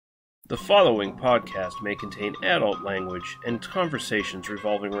The following podcast may contain adult language and conversations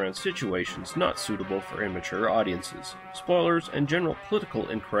revolving around situations not suitable for immature audiences. Spoilers and general political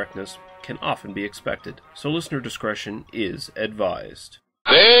incorrectness can often be expected, so listener discretion is advised.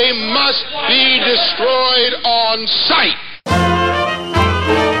 They must be destroyed on sight!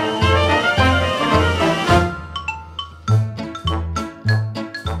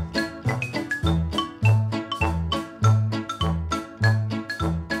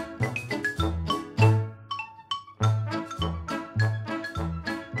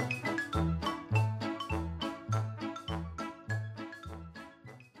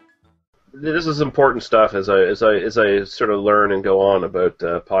 This is important stuff as I sort of learn and go on about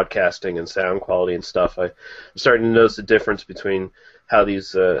podcasting and sound quality and stuff. I'm starting to notice the difference between how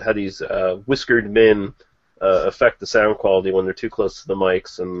these whiskered men affect the sound quality when they're too close to the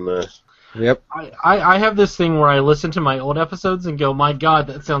mics and. Yep. I have this thing where I listen to my old episodes and go, my God,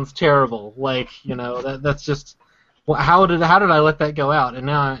 that sounds terrible. Like, you know, that's just how did I let that go out? And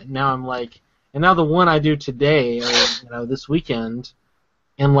now I'm like, and now the one I do today, or this weekend.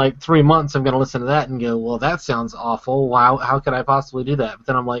 In like 3 months, I'm going to listen to that and go, well, that sounds awful. Wow, how could I possibly do that? But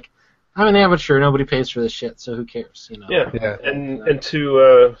then I'm like, I'm an amateur. Nobody pays for this shit, so who cares? Yeah. And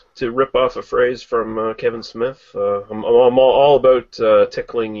to rip off a phrase from Kevin Smith, I'm all about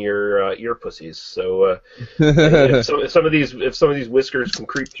tickling your ear pussies. So if some of these whiskers can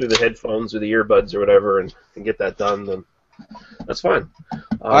creep through the headphones or the earbuds or whatever and get that done, then that's fine.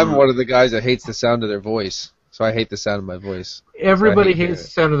 I'm one of the guys that hates the sound of their voice. So I hate the sound of my voice. Everybody hates the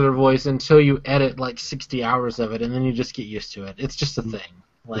sound of their voice until you edit like 60 hours of it, and then you just get used to it. It's just a thing.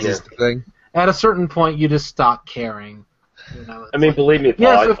 Like, it's the thing. At a certain point, you just stop caring. I mean, believe me, Paul.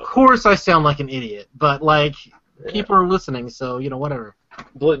 Yes, of course I sound like an idiot, but like people are listening, so whatever.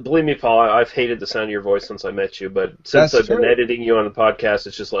 Believe me, Paul, I've hated the sound of your voice since I met you, but since I've been editing you on the podcast,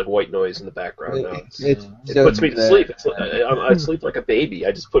 it's just like white noise in the background now. It puts me to sleep. I sleep like a baby.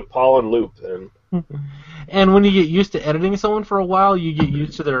 I just put Paul on loop. And when you get used to editing someone for a while, you get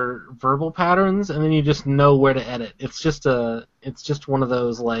used to their verbal patterns, and then you just know where to edit. It's just one of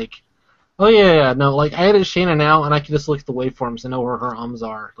those like, oh yeah, no, like I edit Shayna now, and I can just look at the waveforms and know where her ums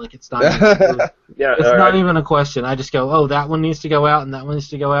are. Like it's not, not even a question. I just go, oh, that one needs to go out, and that one needs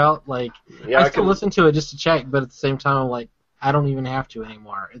to go out. Like I still listen to it just to check, but at the same time, I'm like, I don't even have to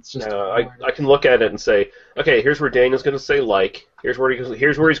anymore. It's just. I can look at it and say, okay, here's where Daniel's going to say like. Here's where he's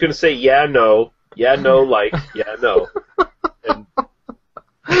going to say yeah, no. Yeah, no, like, yeah, no.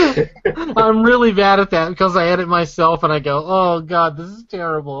 I'm really bad at that because I edit myself and I go, oh, God, this is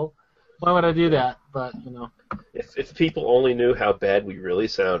terrible. Why would I do that? But, If people only knew how bad we really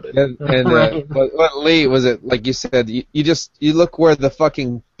sounded. And Right. what Lee, was it, like you said, you look where the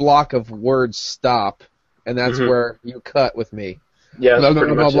fucking block of words stop, and that's where you cut with me. Yeah, blah, that's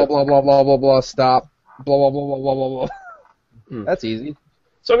blah, blah, blah, blah, blah, blah, blah, blah, stop, blah, blah, blah, blah, blah, blah. That's easy.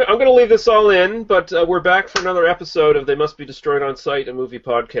 So I'm going to leave this all in, but we're back for another episode of They Must Be Destroyed on Sight, a movie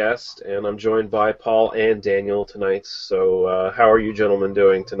podcast, and I'm joined by Paul and Daniel tonight. So how are you gentlemen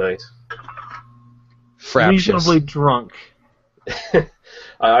doing tonight? Reasonably drunk.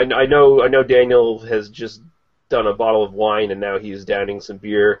 I know Daniel has just done a bottle of wine, and now he's downing some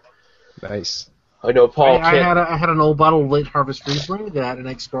beer. Nice. I know Paul. I had an old bottle of late harvest Riesling that an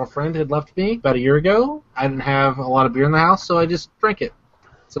ex-girlfriend had left me about a year ago. I didn't have a lot of beer in the house, so I just drank it.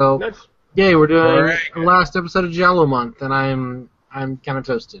 So, Nice. Yay, we're doing the last episode of Giallo Month, and I'm kind of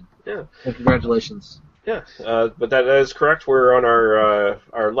toasted. Yeah. And congratulations. Yeah, but that is correct. We're on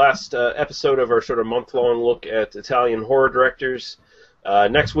our last episode of our sort of month-long look at Italian horror directors.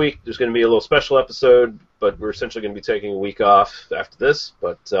 Next week, there's going to be a little special episode, but we're essentially going to be taking a week off after this.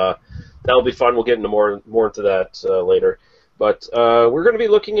 But that'll be fun. We'll get into more into that later. But we're going to be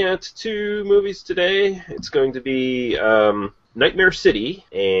looking at two movies today. It's going to be Nightmare City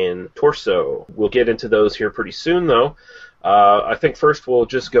and Torso. We'll get into those here pretty soon, though. I think first we'll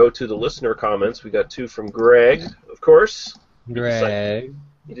just go to the listener comments. We got two from Greg, of course. Greg.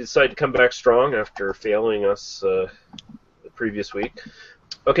 He decided to come back strong after failing us the previous week.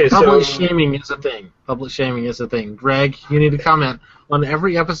 Okay, Public shaming is a thing. Public shaming is a thing. Greg, you need to comment on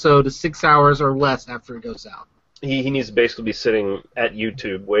every episode 6 hours or less after it goes out. He needs to basically be sitting at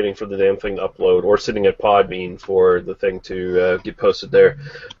YouTube waiting for the damn thing to upload, or sitting at Podbean for the thing to get posted there.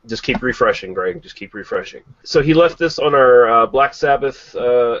 Just keep refreshing, Greg. Just keep refreshing. So he left this on our Black Sabbath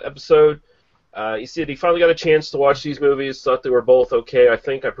episode. He said he finally got a chance to watch these movies, thought they were both okay. I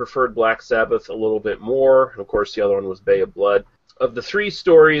think I preferred Black Sabbath a little bit more. And of course, the other one was Bay of Blood. Of the three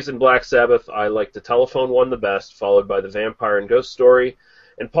stories in Black Sabbath, I liked the telephone one the best, followed by the vampire and ghost story.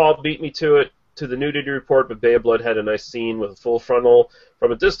 And Paul beat me to it. to the nudity report, but Bay of Blood had a nice scene with a full frontal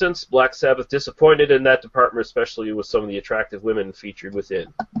from a distance. Black Sabbath disappointed in that department, especially with some of the attractive women featured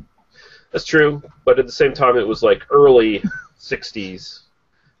within. That's true, but at the same time, it was like early 60s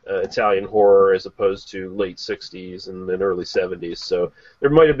Italian horror as opposed to late 60s and then early 70s. So there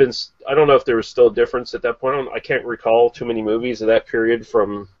might have been, I don't know if there was still a difference at that point. I can't recall too many movies of that period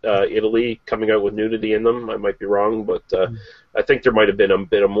from Italy coming out with nudity in them. I might be wrong, but I think there might have been a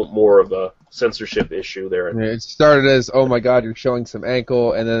bit more of a censorship issue there. Yeah, it started as, oh my god, you're showing some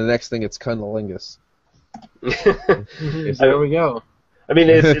ankle, and then the next thing it's cunnilingus. There we go. I mean,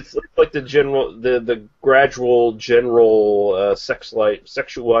 it's like the gradual general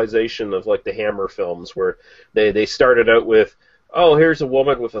sexualization of like the Hammer films, where they started out with, oh, here's a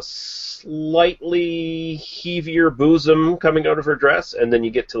woman with a slightly heavier bosom coming out of her dress, and then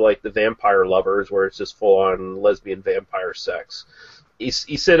you get to like the Vampire Lovers, where it's just full on lesbian vampire sex. He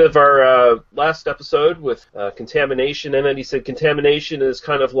said of our last episode with Contamination in it, he said Contamination is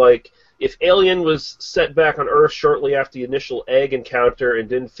kind of like if Alien was set back on Earth shortly after the initial egg encounter and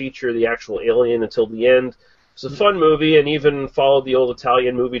didn't feature the actual alien until the end. It's a fun movie and even followed the old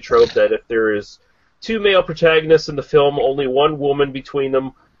Italian movie trope that if there is two male protagonists in the film, only one woman between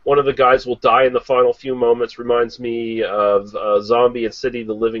them, one of the guys will die in the final few moments. Reminds me of Zombie and City of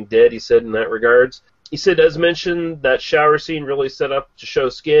the Living Dead, he said in that regards. He said, as mentioned, that shower scene really set up to show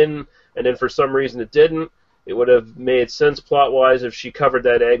skin, and then for some reason it didn't. It would have made sense plot-wise if she covered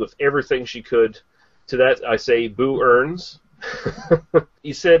that egg with everything she could. To that, I say, boo earns.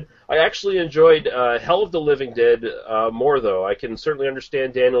 He said, I actually enjoyed Hell of the Living Dead more, though. I can certainly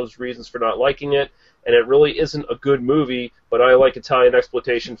understand Daniel's reasons for not liking it, and it really isn't a good movie, but I like Italian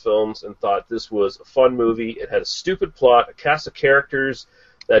exploitation films and thought this was a fun movie. It had a stupid plot, a cast of characters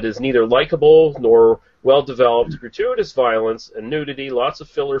that is neither likable nor well-developed, gratuitous violence and nudity, lots of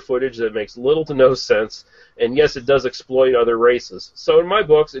filler footage that makes little to no sense, and yes, it does exploit other races. So in my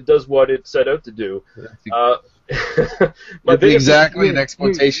books, it does what it set out to do. It's exactly an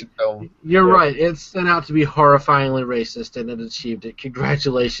exploitation film. You're right. It set out to be horrifyingly racist, and it achieved it.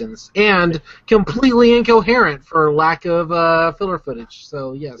 Congratulations. And completely incoherent for lack of filler footage.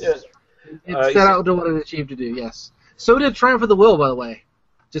 So, yes. It set out to what it achieved to do, yes. So did Triumph of the Will, by the way.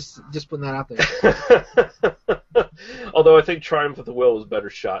 Just putting that out there. Although I think Triumph of the Will was better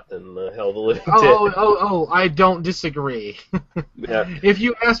shot than Hell of the Living Dead. I don't disagree. Yeah. If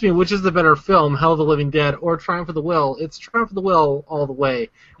you ask me which is the better film, Hell of the Living Dead or Triumph of the Will, it's Triumph of the Will all the way.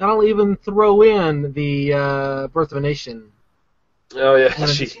 And I'll even throw in the Birth of a Nation. Oh, yeah.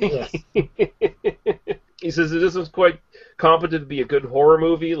 Yes. He says it isn't quite competent to be a good horror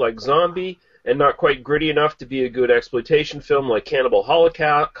movie like Zombie, and not quite gritty enough to be a good exploitation film like Cannibal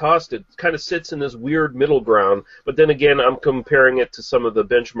Holocaust. It kind of sits in this weird middle ground, but then again, I'm comparing it to some of the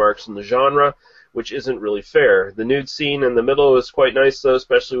benchmarks in the genre, which isn't really fair. The nude scene in the middle is quite nice, though,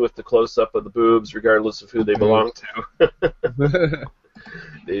 especially with the close-up of the boobs, regardless of who they belong to.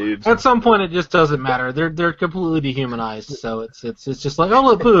 Boobs. At some point, it just doesn't matter. They're completely dehumanized, so it's just like, oh,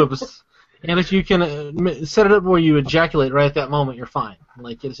 look, boobs. And if you can set it up where you ejaculate right at that moment, you're fine.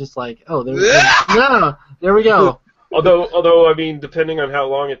 Like, it's just like, oh, there we go. Although, I mean, depending on how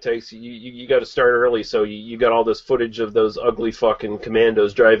long it takes, you got to start early, so you got all this footage of those ugly fucking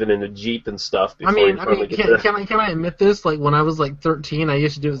commandos driving in a Jeep and stuff. Can I admit this? Like, when I was like 13, I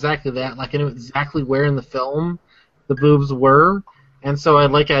used to do exactly that. Like, I knew exactly where in the film the boobs were. And so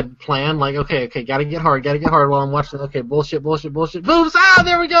I'd planned, like, okay, gotta get hard while I'm watching. Okay, bullshit, boobs,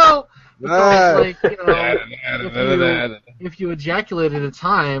 there we go! Because, if you ejaculate at a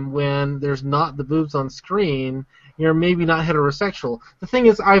time when there's not the boobs on screen, you're maybe not heterosexual. The thing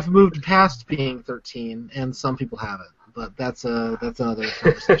is, I've moved past being 13, and some people haven't. But that's another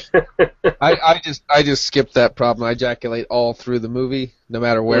conversation. I just skip that problem. I ejaculate all through the movie, no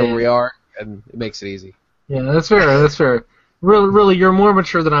matter where we are, and it makes it easy. Yeah, that's fair. Really, you're more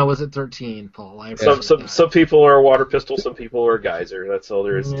mature than I was at 13, Paul. Some people are a water pistol, some people are a geyser. That's all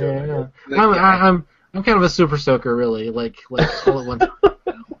there is to it. I'm kind of a super soaker, really. Like all at once.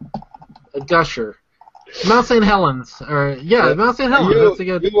 A gusher. Mount St. Helens, Mount St. Helens. That's a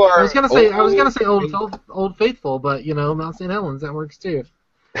good. I was gonna say Old Faithful, but Mount St. Helens, that works too.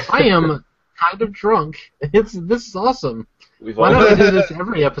 I am kind of drunk. This is awesome. Why don't I do this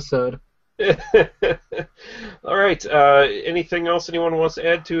every episode? All right. Anything else anyone wants to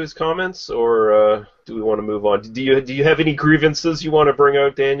add to his comments, or do we want to move on? Do you have any grievances you want to bring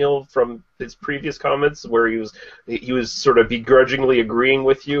out, Daniel, from his previous comments, where he was sort of begrudgingly agreeing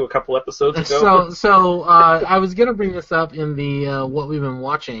with you a couple episodes ago? So I was gonna bring this up in the what we've been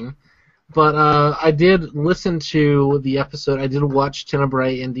watching, But I did listen to the episode. I did watch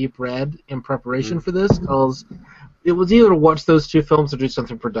Tenebrae and Deep Red in preparation for this, because it was either to watch those two films or do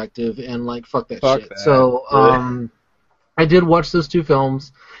something productive, and like fuck that shit. That. So I did watch those two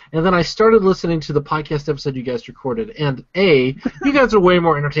films, and then I started listening to the podcast episode you guys recorded. And A, you guys are way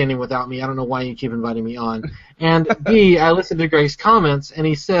more entertaining without me. I don't know why you keep inviting me on. And B, I listened to Greg's comments, and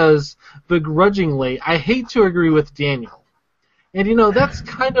he says begrudgingly, I hate to agree with Daniel. And you know, that's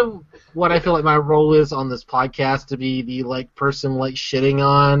kind of what I feel like my role is on this podcast, to be the like person like shitting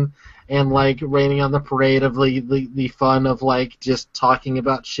on and like raining on the parade of the fun of like just talking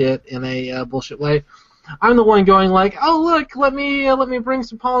about shit in a bullshit way. I'm the one going like, oh look, let me bring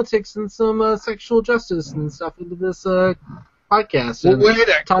some politics and some sexual justice and stuff into this podcast. And way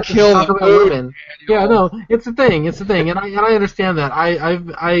to talk kill about the mood, women. Yeah, no, it's a thing, and I understand that.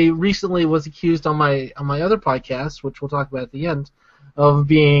 I recently was accused on my other podcast, which we'll talk about at the end, of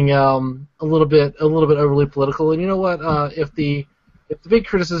being a little bit overly political. And you know what? If the big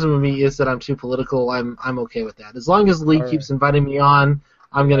criticism of me is that I'm too political, I'm okay with that. As long as Lee keeps inviting me on,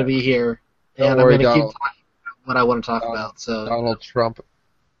 I'm going to be here. And I'm going to keep talking about what I want to talk about. So Donald Trump.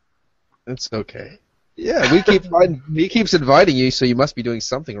 It's okay. Yeah, he keeps inviting you, so you must be doing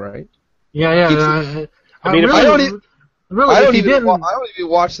something right. Yeah. I mean, I don't even didn't.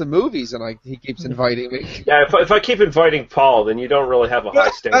 watch the movies, and he keeps inviting me. Yeah, if I keep inviting Paul, then you don't really have a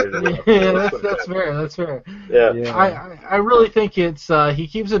high standard. Yeah, that's fair. That's fair. Yeah. I really think it's he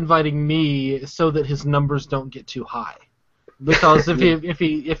keeps inviting me so that his numbers don't get too high. Because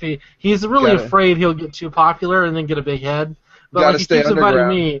if he's really afraid he'll get too popular and then get a big head. But like, he keeps inviting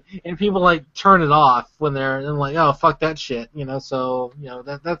me, and people like turn it off when they're and like, oh fuck that shit, you know. So you know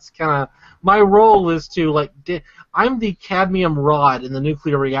that's kind of my role is to like I'm the cadmium rod in the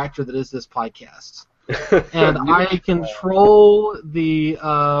nuclear reactor that is this podcast, and I control the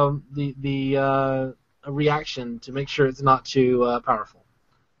reaction to make sure it's not too powerful.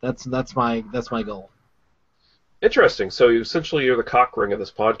 That's my goal. Interesting. So you're the cock ring of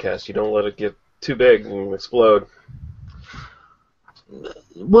this podcast. You don't let it get too big and explode.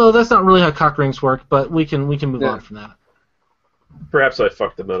 Well, that's not really how cock rings work, but we can move on from that. Perhaps I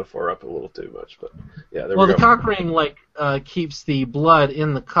fucked the metaphor up a little too much, but yeah, there we go. Well, the cock ring keeps the blood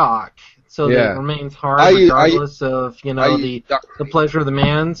in the cock, so that it remains hard regardless of the pleasure of the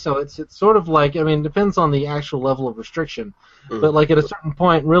man. So it's sort of like, I mean, it depends on the actual level of restriction, but like at a certain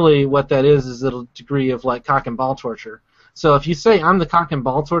point, really, what that is a degree of like cock and ball torture. So if you say I'm the cock and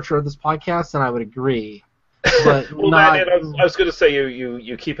ball torture of this podcast, then I would agree. But well, I was going to say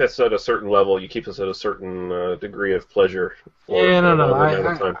you keep us at a certain level. You keep us at a certain degree of pleasure.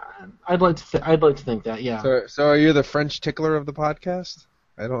 I'd like to think that. Yeah. So are you the French tickler of the podcast?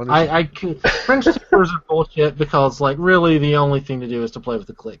 I don't understand. French ticklers are bullshit because like really the only thing to do is to play with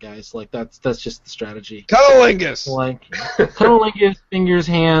the clit, guys. Like that's just the strategy. Cunnilingus. Like cunnilingus, fingers,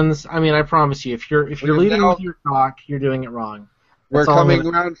 hands. I mean, I promise you, if you're leading with your cock, you're doing it wrong. We're coming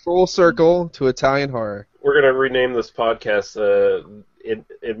around full circle to Italian horror. We're going to rename this podcast,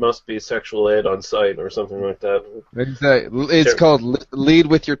 it must be sexual ed on site or something like that. It's called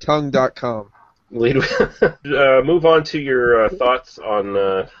leadwithyourtongue.com. Move on to your thoughts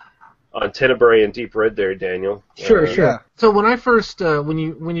on Tenebrae and Deep Red there, Daniel. Sure. Yeah. So when I first, when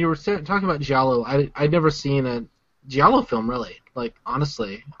you were talking about Giallo, I'd never seen a Giallo film, really, like,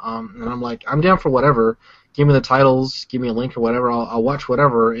 honestly. And I'm like, I'm down for whatever. Give me the titles, give me a link or whatever, I'll watch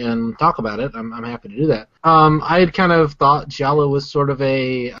whatever and talk about it. I'm happy to do that. I had kind of thought Giallo was sort of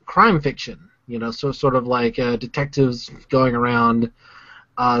a crime fiction, so sort of like detectives going around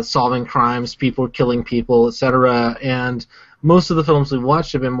solving crimes, people killing people, etc. And most of the films we've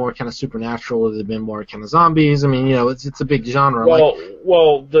watched have been more kind of supernatural, or they've been more kind of zombies. I mean, it's a big genre.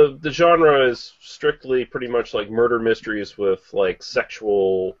 Well, the genre is strictly pretty much like murder mysteries with like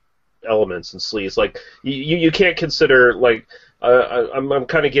sexual elements and sleaze. Like you can't consider like I'm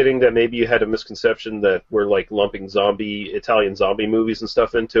kind of getting that maybe you had a misconception that we're like lumping Italian zombie movies and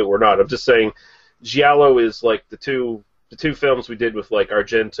stuff into it. We're not. I'm just saying Giallo is like the two films we did with like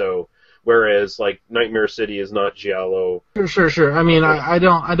Argento, whereas like Nightmare City is not Giallo. Sure. I mean, I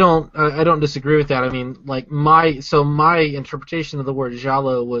don't disagree with that. I mean, like my interpretation of the word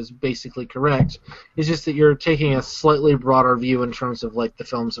Giallo was basically correct. It's just that you're taking a slightly broader view in terms of like the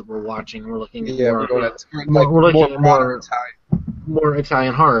films that we're watching. We're looking at more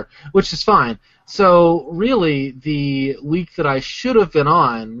Italian horror, which is fine. So really, the week that I should have been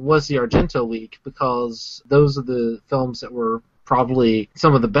on was the Argento week, because those are the films that were probably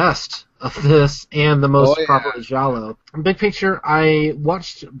some of the best of this and the most probably Giallo. Big picture, I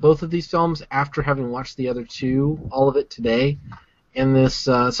watched both of these films after having watched the other two, all of it today, in this.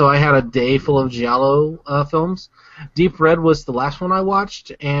 So I had a day full of Giallo films. Deep Red was the last one I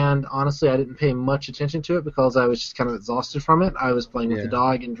watched, and honestly, I didn't pay much attention to it because I was just kind of exhausted from it. I was playing with the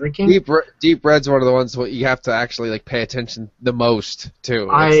dog and drinking. Deep Red's one of the ones where you have to actually like pay attention the most to.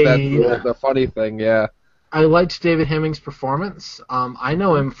 That's the funny thing, yeah. I liked David Hemming's performance. I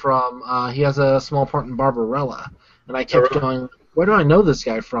know him from he has a small part in Barbarella, and I kept going, where do I know this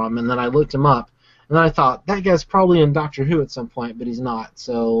guy from? And then I looked him up, and then I thought that guy's probably in Doctor Who at some point, but he's not.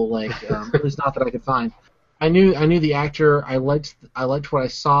 So like, at least not that I could find. I knew the actor. I liked what I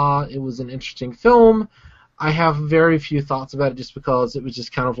saw. It was an interesting film. I have very few thoughts about it just because it was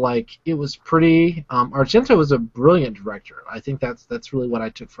just kind of like it was pretty. Argento was a brilliant director. I think that's really what I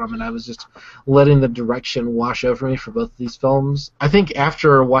took from it. I was just letting the direction wash over me for both of these films. I think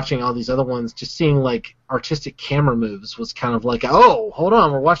after watching all these other ones, just seeing like artistic camera moves was kind of like, oh, hold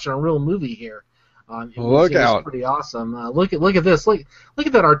on, we're watching a real movie here. It was pretty awesome. Look at this. Look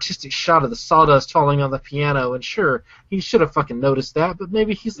at that artistic shot of the sawdust falling on the piano. And sure, he should have fucking noticed that, but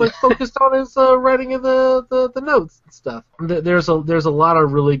maybe he's like focused on his writing of the notes and stuff. There's a lot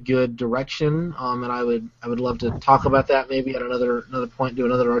of really good direction, and I would love to talk about that maybe at another point. Do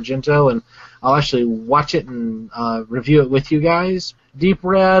another Argento, and I'll actually watch it and review it with you guys. Deep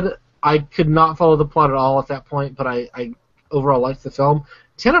Red, I could not follow the plot at all at that point, but I overall liked the film.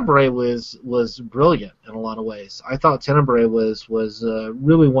 Tenebrae was brilliant in a lot of ways. I thought Tenebrae was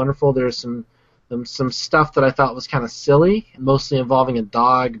really wonderful. There's some stuff that I thought was kind of silly, mostly involving a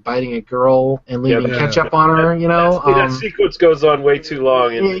dog biting a girl and leaving ketchup on her. You know, that sequence goes on way too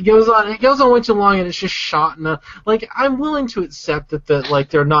long. And it goes on way too long, and it's just shot in a like. I'm willing to accept that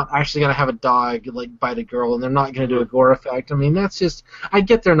like they're not actually gonna have a dog like bite a girl, and they're not gonna do a gore effect. I mean, that's just I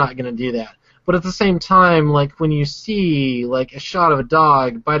get they're not gonna do that. But at the same time, like when you see like a shot of a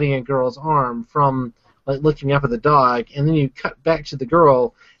dog biting a girl's arm from like looking up at the dog, and then you cut back to the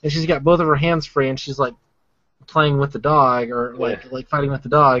girl, and she's got both of her hands free, and she's like playing with the dog or like fighting with the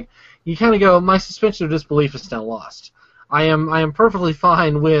dog, you kind of go, my suspension of disbelief is still lost. I am perfectly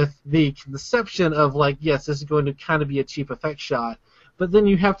fine with the conception of like, yes, this is going to kind of be a cheap effect shot, but then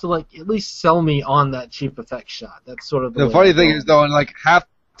you have to like at least sell me on that cheap effect shot. That's sort of the funny thing is though, in like half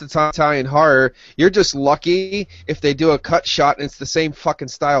Italian horror, you're just lucky if they do a cut shot and it's the same fucking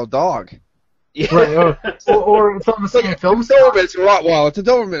style dog. Yeah. Right, or it's on the same film. It's a Doberman, it's a Rottweiler. It's a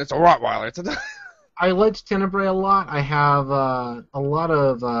Doberman, it's a Rottweiler. I liked Tenebrae a lot. I have a lot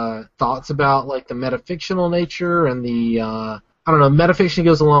of thoughts about like the metafictional nature and the I don't know. Metafiction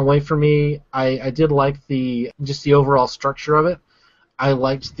goes a long way for me. I did like the overall structure of it. I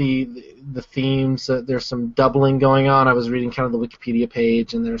liked the themes. There's some doubling going on. I was reading kind of the Wikipedia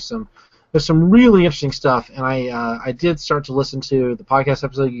page, and there's some really interesting stuff. And I did start to listen to the podcast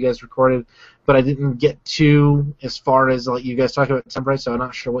episode you guys recorded, but I didn't get to as far as like you guys talked about Tenebrae, so I'm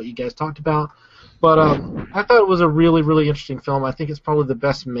not sure what you guys talked about. But I thought it was a really, really interesting film. I think it's probably the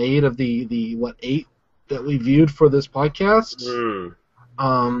best made of the 8 that we viewed for this podcast.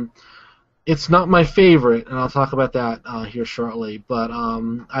 It's not my favorite, and I'll talk about that here shortly. But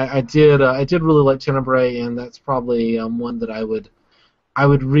I did really like Tenebrae, and that's probably one that I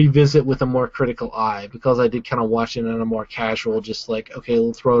would revisit with a more critical eye, because I did kind of watch it in a more casual, just like, okay,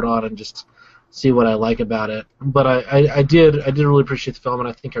 we'll throw it on and just see what I like about it. But I did really appreciate the film, and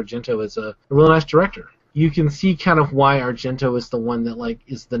I think Argento is a really nice director. You can see kind of why Argento is the one that like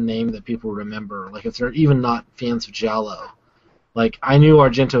is the name that people remember. Like if they're even not fans of Giallo. Like, I knew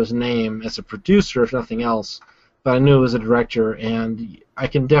Argento's name as a producer, if nothing else, but I knew it was a director, and I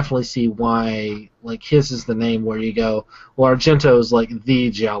can definitely see why, like, his is the name where you go, well, Argento's, like,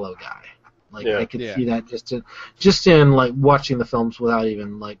 the Giallo guy. Like, I could see that just in, like, watching the films without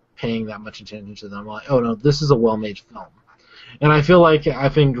even, like, paying that much attention to them. I'm like, oh, no, this is a well-made film. And I feel like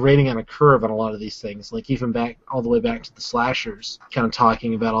I've been grading on a curve on a lot of these things, like, even all the way back to the slashers, kind of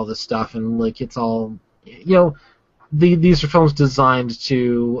talking about all this stuff, and, like, it's all, you know, these are films designed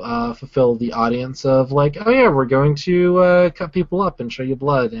to fulfill the audience of like, oh yeah, we're going to cut people up and show you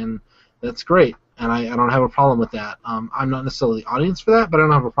blood, and that's great, and I don't have a problem with that. I'm not necessarily the audience for that, but I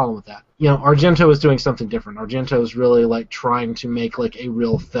don't have a problem with that. You know, Argento is doing something different. Argento is really like trying to make like a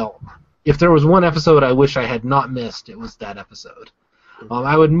real film. If there was one episode I wish I had not missed, it was that episode.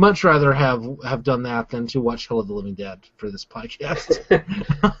 I would much rather have done that than to watch Hill of the Living Dead for this podcast.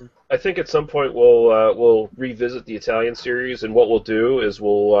 I think at some point we'll revisit the Italian series, and what we'll do is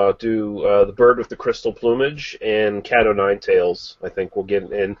we'll do The Bird with the Crystal Plumage and Cat o' Nine Tails. I think we'll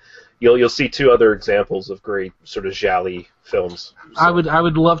get in. You'll see 2 other examples of great sort of giallo films. So. I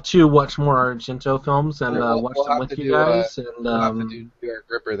would love to watch more Argento films and watch them with you guys. We'll have to do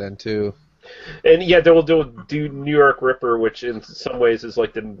Gripper then too. And yeah, they'll do New York Ripper, which in some ways is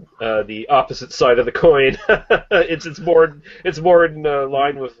like the opposite side of the coin. it's more in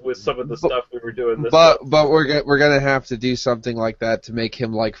line with some of the stuff we were doing. But we're gonna have to do something like that to make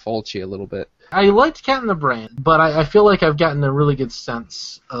him like Fulci a little bit. I liked Cat in the Brain, but I feel like I've gotten a really good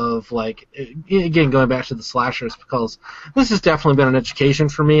sense of, like, again, going back to the slashers, because this has definitely been an education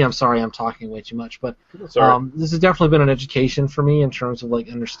for me. I'm sorry I'm talking way too much, but this has definitely been an education for me in terms of, like,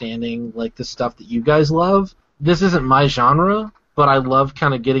 understanding, like, the stuff that you guys love. This isn't my genre, but I love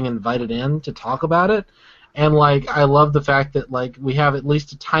kind of getting invited in to talk about it. And, like, I love the fact that, like, we have at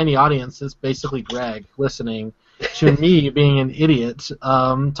least a tiny audience that's basically Greg listening to me being an idiot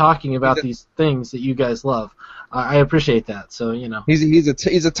talking about these things that you guys love. I appreciate that. So, you know. He's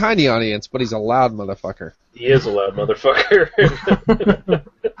a tiny audience, but he's a loud motherfucker. He is a loud motherfucker.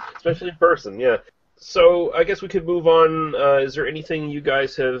 Especially in person, yeah. So I guess we could move on. Is there anything you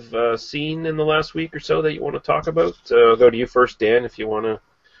guys have seen in the last week or so that you want to talk about? I'll go to you first, Dan, if you want to.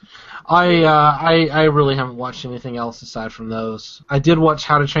 I really haven't watched anything else aside from those. I did watch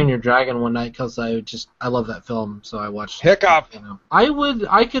How to Train Your Dragon one night because I love that film, so I watched. Hiccup. You know.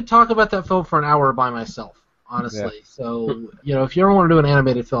 I could talk about that film for an hour by myself, honestly. Yeah. So you know, if you ever want to do an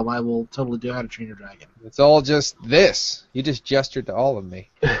animated film, I will totally do How to Train Your Dragon. It's all just this. You just gestured to all of me.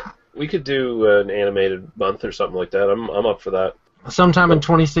 We could do an animated month or something like that. I'm up for that. Sometime in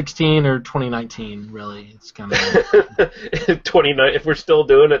 2016 or 2019, really. It's kind of 29. If we're still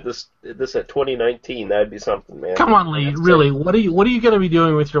doing it this at 2019, that'd be something, man. Come on, Lee. Really, what are you going to be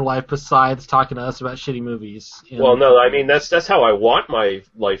doing with your life besides talking to us about shitty movies? You know? Well, no, I mean that's how I want my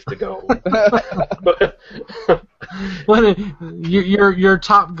life to go. What your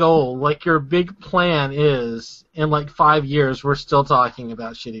top goal, like your big plan, is in like 5 years we're still talking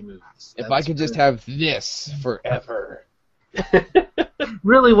about shitty movies. If I could just have this forever.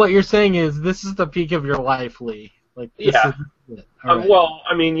 Really, what you're saying is this is the peak of your life, Lee. Like, this is it. Right. Well,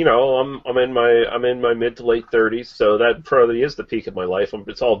 I mean, you know, I'm in my mid to late 30s, so that probably is the peak of my life.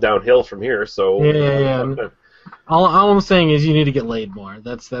 It's all downhill from here. So yeah. All I'm saying is you need to get laid more.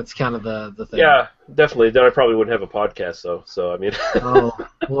 That's kind of the thing. Yeah, definitely. Then I probably wouldn't have a podcast, though. So I mean. Oh,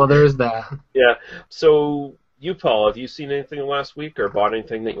 well, there's that. Yeah. So you, Paul, have you seen anything last week or bought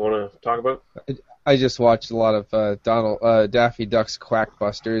anything that you want to talk about? I just watched a lot of Daffy Duck's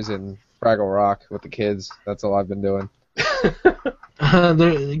Quackbusters and Fraggle Rock with the kids. That's all I've been doing.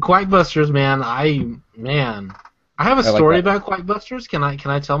 Quackbusters, man. I have a story about Quackbusters. Can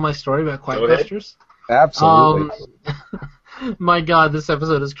I tell my story about Quackbusters? Absolutely. My God, this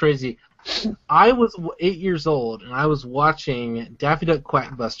episode is crazy. I was 8 years old and I was watching Daffy Duck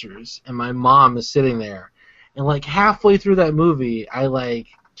Quackbusters, and my mom is sitting there, and like halfway through that movie, I like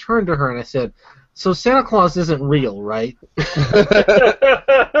turned to her and I said, "So Santa Claus isn't real, right?"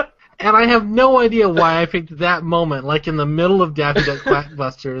 And I have no idea why I picked that moment, like in the middle of Daffy Duck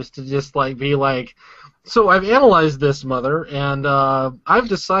Quackbusters, to just like be like, "So I've analyzed this, Mother, and I've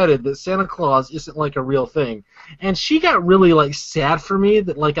decided that Santa Claus isn't like a real thing." And she got really like sad for me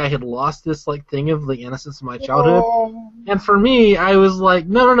that like I had lost this like thing of the innocence of my childhood. Oh. And for me, I was like,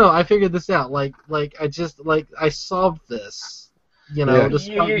 no, I figured this out. Like I just like I solved this, you know,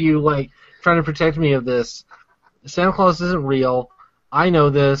 despite you like trying to protect me of this. Santa Claus isn't real. I know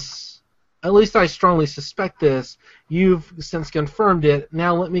this. At least I strongly suspect this. You've since confirmed it.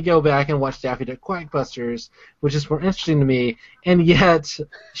 Now let me go back and watch Daffy Duck Quackbusters, which is more interesting to me. And yet,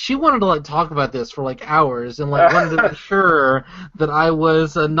 she wanted to like talk about this for like hours and like wanted to make sure that I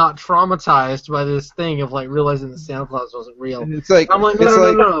was not traumatized by this thing of like realizing that Santa Claus wasn't real. It's like I'm like,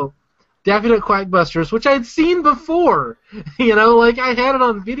 no. Daffy Duck Quackbusters, which I'd seen before. You know, like I had it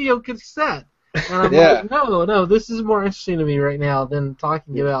on video cassette. And I'm like, no, this is more interesting to me right now than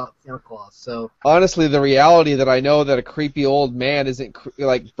talking about Santa Claus. So honestly, the reality that I know that a creepy old man isn't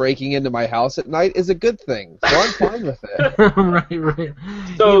like breaking into my house at night is a good thing. So I'm fine with it. Right.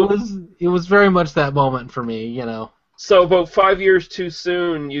 So it was very much that moment for me, you know. So about 5 years too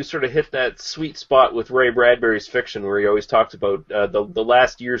soon, you sort of hit that sweet spot with Ray Bradbury's fiction, where he always talked about the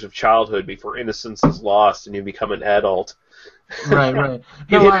last years of childhood before innocence is lost and you become an adult. Right. No,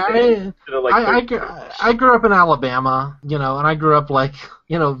 I grew up in Alabama, you know, and I grew up like,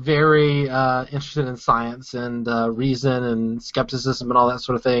 you know, very interested in science and reason and skepticism and all that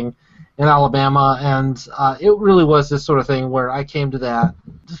sort of thing in Alabama, and it really was this sort of thing where I came to that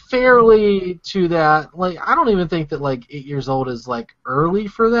fairly to that. Like, I don't even think that like 8 years old is like early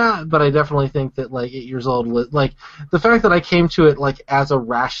for that, but I definitely think that like 8 years old was like the fact that I came to it like as a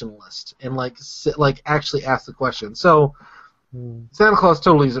rationalist and like actually asked the question. So Santa Claus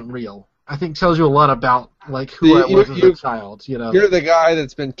totally isn't real. I think tells you a lot about like who I was as a child. You know, you're the guy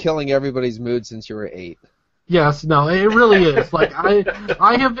that's been killing everybody's mood since you were 8. Yes, no, it really is. Like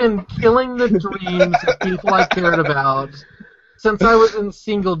I have been killing the dreams of people I cared about since I was in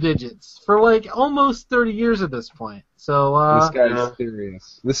single digits for like almost 30 years at this point. So this guy's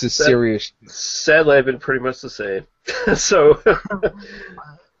serious. This is serious. Sadly, I've been pretty much the same. So.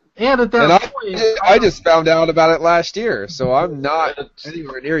 And at that point, I just found out about it last year, so I'm not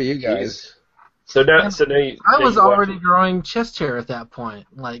anywhere near you guys. So now I was already growing chest hair at that point.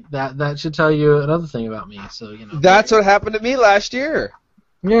 Like that should tell you another thing about me. So you know. That's what happened to me last year.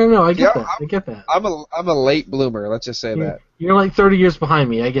 Yeah, no, I get that. I get that. I'm a late bloomer. Let's just say that. You're like 30 years behind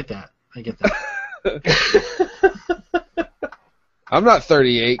me. I get that. I'm not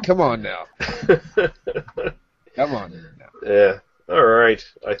 38. Come on now. Come on now. Yeah. All right.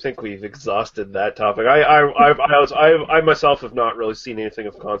 I think we've exhausted that topic. I myself have not really seen anything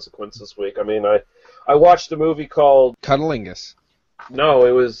of consequence this week. I mean, I watched a movie called Cunnilingus. No,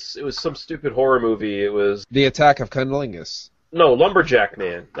 it was some stupid horror movie. It was The Attack of Cunnilingus. No, Lumberjack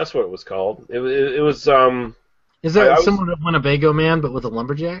Man. That's what it was called. It was Is that similar to Winnebago Man but with a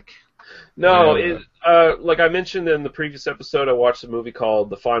lumberjack? No, like I mentioned in the previous episode, I watched a movie called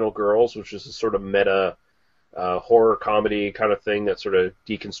The Final Girls, which is a sort of meta horror comedy kind of thing that sort of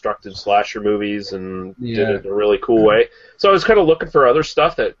deconstructed slasher movies and did it in a really cool way. So I was kind of looking for other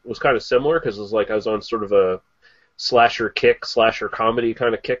stuff that was kind of similar because it was like I was on sort of a slasher comedy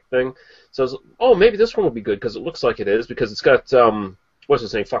kind of kick thing. So I was like, maybe this one will be good because it looks like it is because it's got what's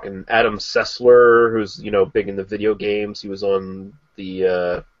his name, fucking Adam Sessler, who's big in the video games. He was on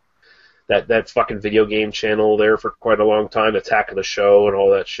the that fucking video game channel there for quite a long time, Attack of the Show and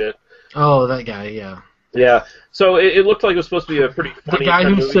all that shit. Oh, that guy, yeah. Yeah, so it looked like it was supposed to be a pretty funny The guy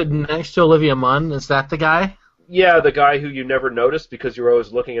who movie. stood next to Olivia Munn, is that the guy? Yeah, the guy who you never noticed because you were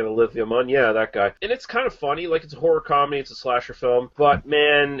always looking at Olivia Munn. Yeah, that guy. And it's kind of funny, like it's a horror comedy, it's a slasher film, but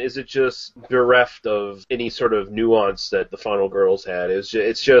man, is it just bereft of any sort of nuance that The Final Girls had. It's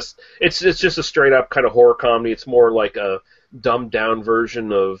just a straight up kind of horror comedy. It's more like a dumbed down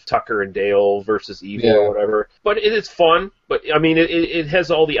version of Tucker and Dale versus Evil or whatever. But it is fun. But I mean, it has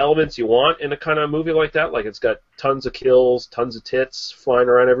all the elements you want in a kind of movie like that. Like it's got tons of kills, tons of tits flying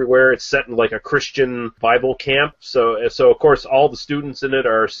around everywhere. It's set in like a Christian Bible camp. So of course all the students in it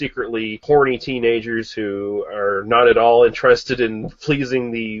are secretly horny teenagers who are not at all interested in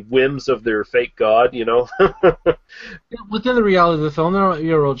pleasing the whims of their fake god. Within the reality of the film,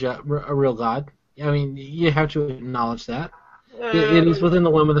 you're a real god. I mean, you have to acknowledge that. It is within the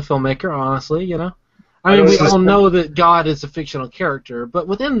whim of the filmmaker, honestly, I mean, we all know that God is a fictional character, but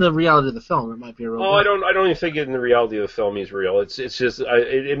within the reality of the film, it might be a real God. I don't even think in the reality of the film he's real. It's just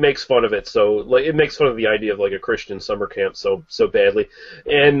it makes fun of it. So like it makes fun of the idea of like a Christian summer camp so badly,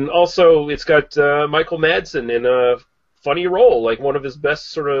 and also it's got Michael Madsen in a funny role, like one of his best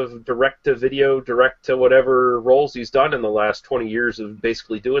sort of direct to whatever roles he's done in the last 20 years of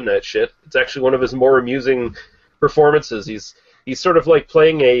basically doing that shit. It's actually one of his more amusing performances. He's sort of like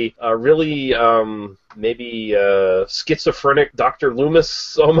playing a really maybe schizophrenic Dr.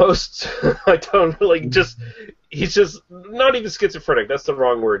 Loomis almost. I don't really he's just not even schizophrenic. That's the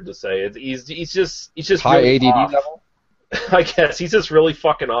wrong word to say. He's just high really ADD off. level. I guess he's just really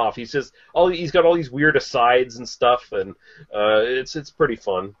fucking off. He's got all these weird asides and stuff, and it's pretty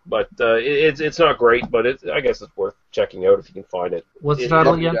fun. But it's not great, but I guess it's worth checking out if you can find it. What's the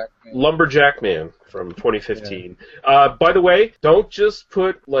title again? Lumberjack Man from 2015. Yeah. By the way, don't just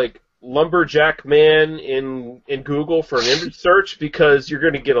put like Lumberjack Man in Google for an image search because you're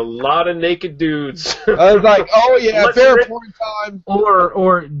going to get a lot of naked dudes. I was like, oh yeah, fair point time.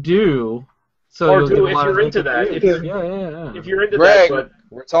 Or do. So or do if you're into that. If you're into Greg, that, but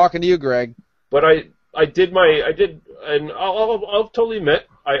we're talking to you, Greg. But I did, and I'll totally admit,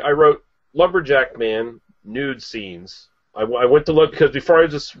 I wrote Lumberjack Man nude scenes. I went to look because before I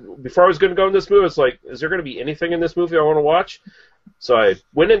was going to go in this movie, it's like, is there going to be anything in this movie I want to watch? So I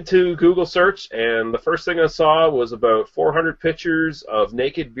went into Google search, and the first thing I saw was about 400 pictures of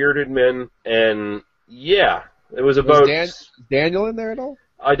naked bearded men, and yeah, it was about. Was Daniel in there at all?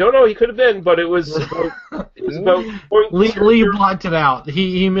 I don't know. He could have been, but it was about. Lee blocked it out.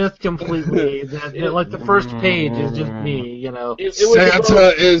 He missed completely. Like the first page is just me.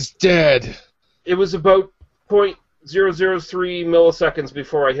 Santa is dead. It was about 0.003 milliseconds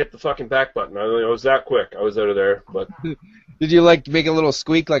before I hit the fucking back button. I was that quick. I was out of there. But did you like make a little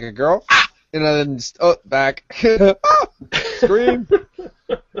squeak like a girl? And then back. Scream.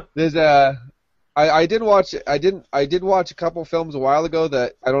 There's I did watch a couple films a while ago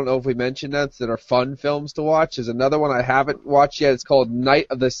that I don't know if we mentioned that are fun films to watch. There's another one I haven't watched yet. It's called Night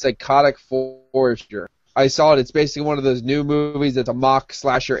of the Psychotic Forester. I saw it. It's basically one of those new movies. It's a mock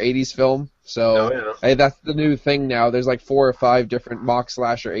slasher 80s film. So that's the new thing now. There's like 4 or 5 different mock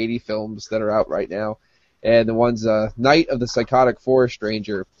slasher 80 films that are out right now. And the one's Night of the Psychotic Forest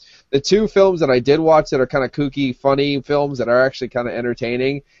Ranger. The 2 films that I did watch that are kind of kooky, funny films that are actually kind of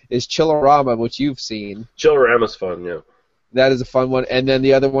entertaining is Chillerama, which you've seen. Chillerama's fun, yeah. That is a fun one. And then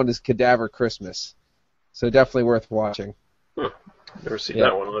the other one is Cadaver Christmas. So definitely worth watching. Never seen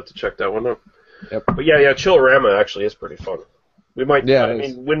that one. I'll have to check that one out. Yep. But yeah, Chillerama actually is pretty fun. We might, I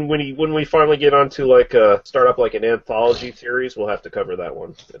mean, when we finally get onto like start up like an anthology series, we'll have to cover that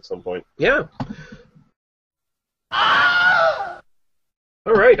one at some point. Yeah.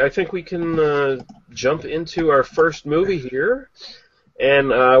 All right, I think we can jump into our first movie here, and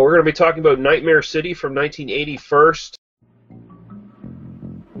we're going to be talking about Nightmare City from 1980 first.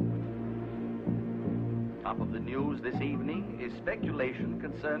 Top of the news this evening is speculation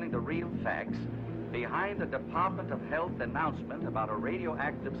concerning the real facts behind the Department of Health announcement about a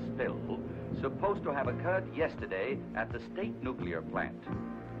radioactive spill supposed to have occurred yesterday at the state nuclear plant.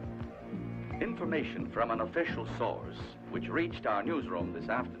 Information from an official source, which reached our newsroom this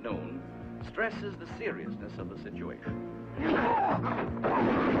afternoon, stresses the seriousness of the situation.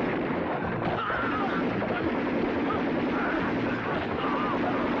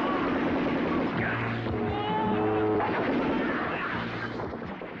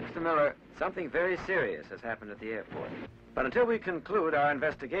 Mr. Miller, something very serious has happened at the airport. But until we conclude our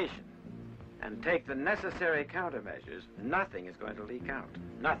investigation and take the necessary countermeasures, nothing is going to leak out.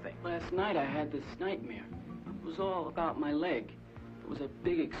 Nothing. Last night I had this nightmare. It was all about my leg. There was a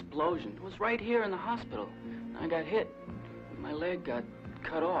big explosion. It was right here in the hospital. I got hit. My leg got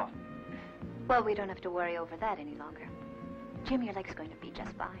cut off. Well, we don't have to worry over that any longer. Jim, your leg's going to be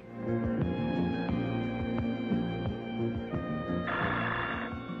just fine.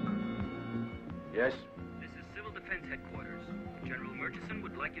 Yes? This is Civil Defense Headquarters. General Murchison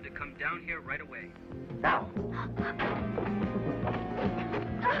would like you to come down here right away. Now.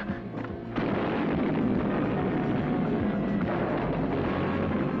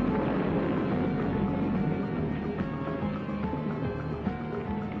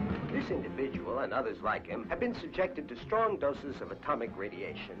 This individual and others like him have been subjected to strong doses of atomic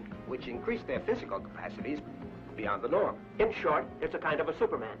radiation, which increase their physical capacities beyond the norm. In short, it's a kind of a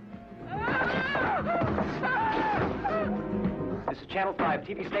Superman. This is Channel 5,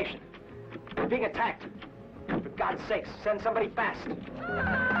 TV station. We're being attacked. For God's sakes, send somebody fast.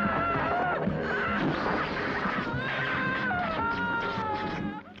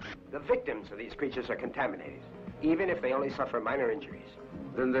 The victims of these creatures are contaminated, even if they only suffer minor injuries.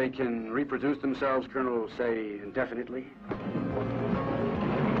 Then they can reproduce themselves, Colonel, say, indefinitely?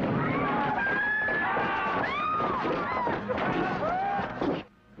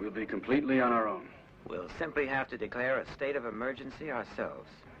 We'll be completely on our own. We'll simply have to declare a state of emergency ourselves.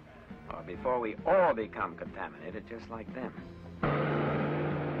 Or before we all become contaminated just like them.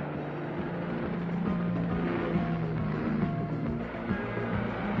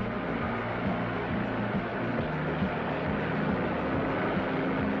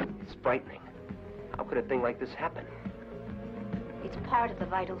 It's frightening. How could a thing like this happen? It's part of the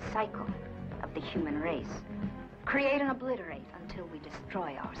vital cycle of the human race. Create and obliterate until we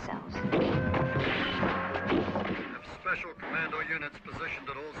destroy ourselves. We have special commando units positioned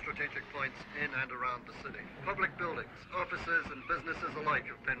at all strategic points in and around the city. Public buildings, offices, and businesses alike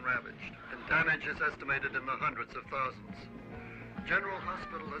have been ravaged, and damage is estimated in the hundreds of thousands. General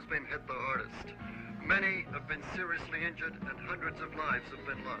Hospital has been hit the hardest. Many have been seriously injured, and hundreds of lives have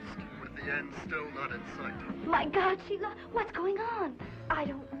been lost, with the end still not in sight. My God, Sheila, what's going on? I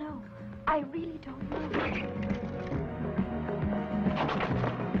don't know. I really don't know.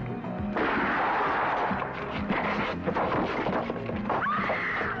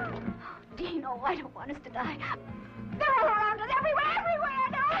 Dino, I don't want us to die. They're all around us, everywhere,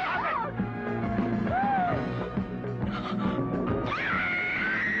 no!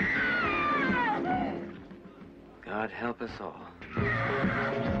 God help us all.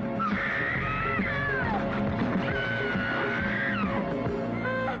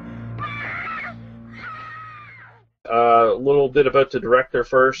 A little bit about the director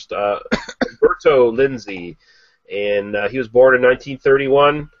first. Alberto Lindsay, and he was born in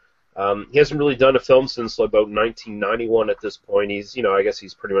 1931. He hasn't really done a film since about 1991 at this point. He's, I guess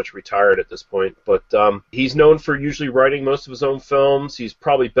he's pretty much retired at this point. But he's known for usually writing most of his own films. He's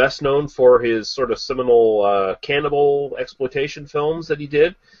probably best known for his sort of seminal cannibal exploitation films that he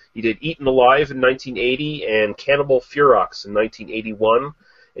did. He did Eaten Alive in 1980 and Cannibal Ferox in 1981.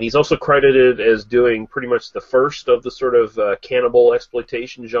 And he's also credited as doing pretty much the first of the sort of cannibal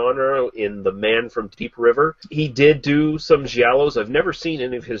exploitation genre in The Man from Deep River. He did do some giallos. I've never seen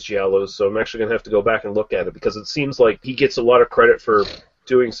any of his giallos, so I'm actually going to have to go back and look at it because it seems like he gets a lot of credit for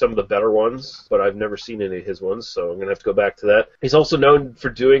doing some of the better ones, but I've never seen any of his ones, so I'm going to have to go back to that. He's also known for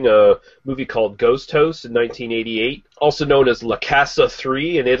doing a movie called Ghost House in 1988, also known as La Casa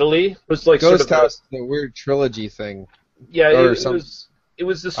 3 in Italy. It was like Ghost sort of House is a weird trilogy thing. Yeah, it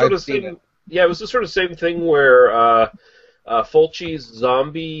was the sort of thing. Yeah, it was the sort of same thing where Fulci's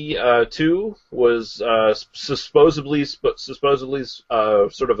Zombie 2 was supposedly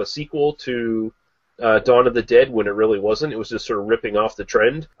sort of a sequel to Dawn of the Dead when it really wasn't. It was just sort of ripping off the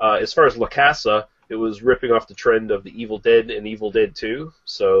trend. As far as La Casa, it was ripping off the trend of the Evil Dead and Evil Dead 2.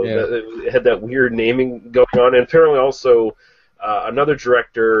 So it had that weird naming going on, and apparently also another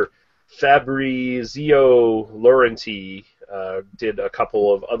director, Fabrizio Laurenti, did a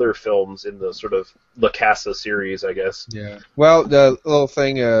couple of other films in the sort of La Casa series, I guess. Yeah. Well, the little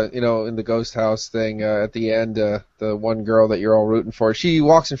thing, in the Ghost House thing, at the end, the one girl that you're all rooting for, she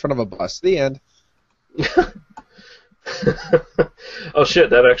walks in front of a bus. The end. Oh shit!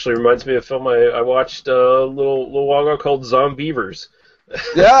 That actually reminds me of a film I watched a little while ago called Zombievers.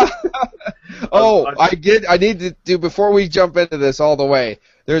 Yeah. I need to do before we jump into this all the way.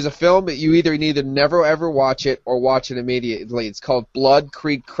 There's a film that you either need to never ever watch it or watch it immediately. It's called Blood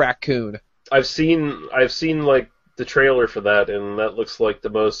Creek Raccoon. I've seen like the trailer for that, and that looks like the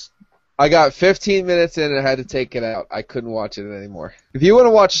most. I got 15 minutes in and I had to take it out. I couldn't watch it anymore. If you want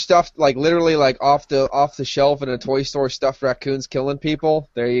to watch stuff like literally like off the shelf in a toy store, stuffed raccoons killing people,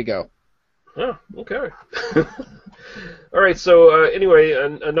 there you go. Oh, okay. All right, so anyway,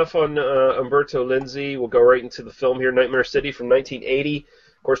 enough on Umberto Lenzi. We'll go right into the film here, Nightmare City from 1980.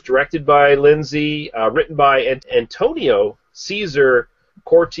 Of course, directed by Lenzi, written by Antonio Cesar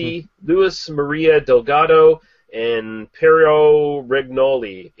Corti, Luis Maria Delgado, and Piero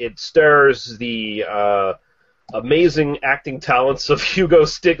Regnoli. It stars the amazing acting talents of Hugo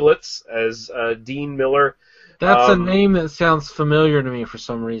Stiglitz as Dean Miller. That's a name that sounds familiar to me for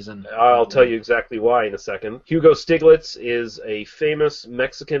some reason. I'll tell you exactly why in a second. Hugo Stiglitz is a famous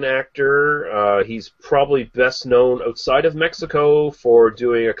Mexican actor. He's probably best known outside of Mexico for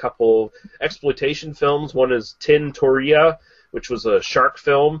doing a couple exploitation films. One is Tin Torilla, which was a shark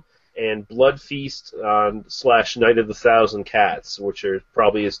film, and Blood Feast / Night of the Thousand Cats, which are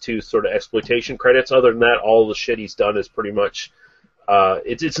probably his two sort of exploitation credits. Other than that, all the shit he's done is pretty much...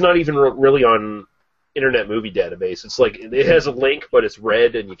 it's not even really on Internet Movie Database. It's like, it has a link, but it's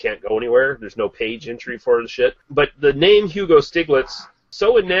red and you can't go anywhere. There's no page entry for the shit. But the name Hugo Stiglitz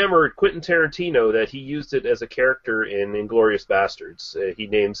so enamored Quentin Tarantino that he used it as a character in Inglourious Bastards. He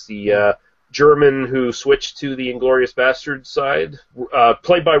names the German who switched to the Inglourious Bastards side,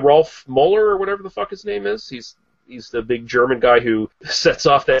 played by Rolf Muller or whatever the fuck his name is. He's the big German guy who sets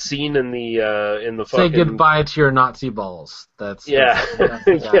off that scene in the Say goodbye to your Nazi balls. That's yeah.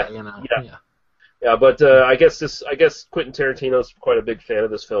 Yeah, but I guess Quentin Tarantino's quite a big fan of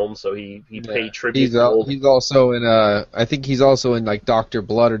this film, so he paid tribute. He's also in I think he's also in like Dr.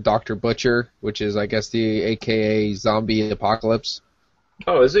 Blood or Dr. Butcher, which is I guess the AKA Zombie Apocalypse.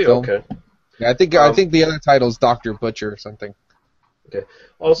 Oh, is he? Film. Okay. Yeah, I think the other title is Dr. Butcher or something. Okay.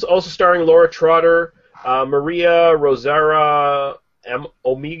 Also starring Laura Trotter, Maria Rosara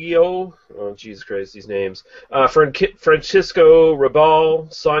Omigio. Oh, Jesus Christ, these names. Francisco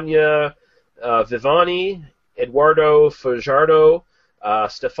Rabal, Sonia Vivani, Eduardo Fajardo,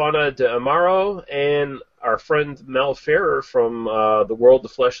 Stefana de Amaro, and our friend Mel Ferrer from The World, the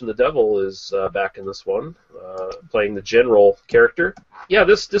Flesh, and the Devil is back in this one, playing the general character. Yeah,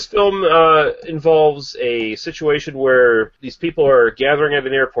 this film involves a situation where these people are gathering at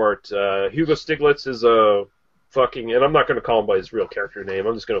an airport. Hugo Stiglitz is a fucking, and I'm not going to call him by his real character name.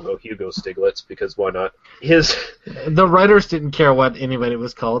 I'm just going to go Hugo Stiglitz because why not? The writers didn't care what anybody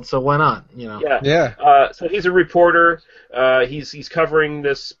was called, so why not? You know. Yeah. So he's a reporter. He's covering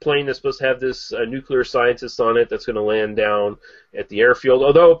this plane that's supposed to have this nuclear scientist on it that's going to land down at the airfield.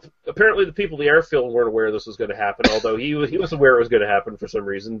 Although apparently the people at the airfield weren't aware this was going to happen. Although he was aware it was going to happen for some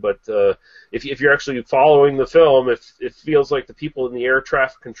reason. But if you're actually following the film, it feels like the people in the air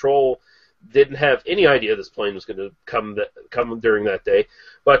traffic control didn't have any idea this plane was going to come during that day.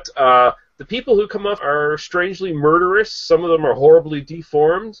 But the people who come up are strangely murderous. Some of them are horribly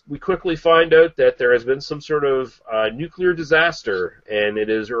deformed. We quickly find out that there has been some sort of nuclear disaster, and it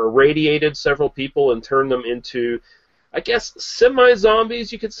has irradiated several people and turned them into, I guess,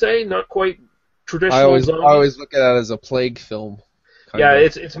 semi-zombies, you could say, not quite traditional zombies. I always look at it as a plague film. Yeah,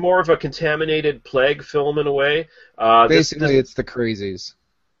 it's more of a contaminated plague film in a way. Basically, it's the crazies.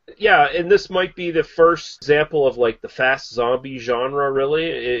 Yeah, and this might be the first example of like the fast zombie genre, really.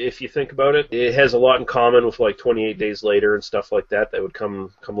 If you think about it, it has a lot in common with like 28 Days Later and stuff like that would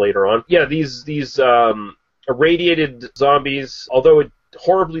come later on. Yeah, these irradiated zombies, although it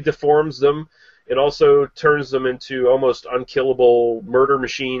horribly deforms them, it also turns them into almost unkillable murder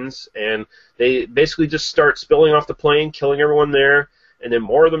machines, and they basically just start spilling off the plane, killing everyone there. And then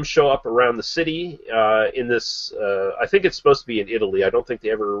more of them show up around the city in this, I think it's supposed to be in Italy. I don't think they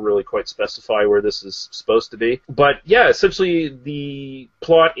ever really quite specify where this is supposed to be. But yeah, essentially the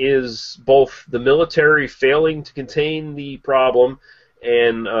plot is both the military failing to contain the problem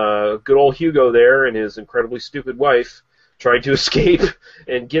and good old Hugo there and his incredibly stupid wife trying to escape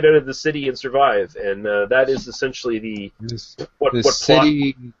and get out of the city and survive. And that is essentially the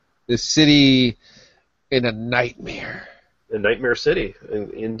city in a nightmare. A nightmare city,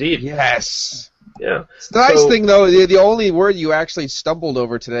 indeed. Yes. Yeah. It's the nice thing, though, the only word you actually stumbled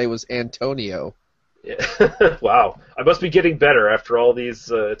over today was Antonio. Yeah. Wow. I must be getting better after all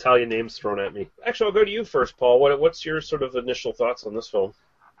these Italian names thrown at me. Actually, I'll go to you first, Paul. What's your sort of initial thoughts on this film?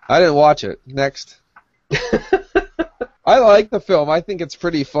 I didn't watch it. Next. I like the film. I think it's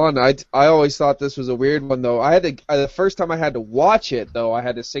pretty fun. I always thought this was a weird one, though. The first time I had to watch it, though, I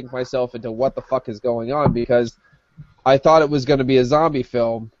had to sink myself into what the fuck is going on, because I thought it was going to be a zombie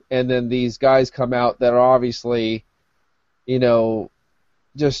film, and then these guys come out that are obviously,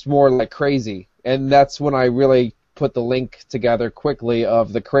 just more like crazy. And that's when I really put the link together quickly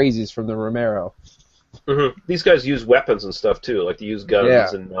of the crazies from the Romero. Mm-hmm. These guys use weapons and stuff too, like they use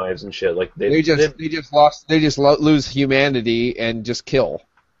guns and knives and shit. Like they just lose humanity and just kill.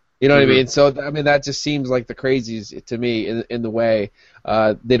 You know what I mean? So that just seems like the crazies to me in the way.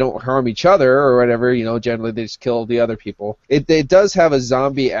 They don't harm each other or whatever, generally they just kill the other people. It does have a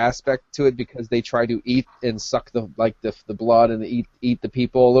zombie aspect to it because they try to eat and suck the blood and eat the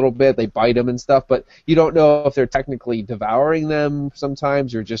people a little bit. They bite them and stuff, but you don't know if they're technically devouring them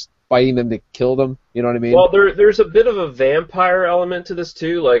sometimes or just biting them to kill them. You know what I mean? Well, there's a bit of a vampire element to this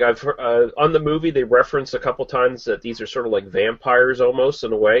too. Like I've heard, on the movie they reference a couple times that these are sort of like vampires almost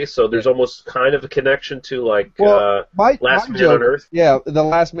in a way. So there's almost kind of a connection to like Last Man on Earth. Yeah, the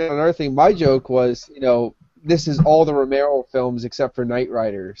Last Man on Earth thing. My joke was, this is all the Romero films except for Knight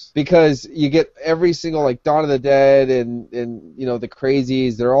Riders, because you get every single like Dawn of the Dead and the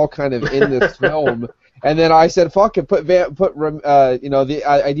Crazies. They're all kind of in this film. And then I said, fuck it, put the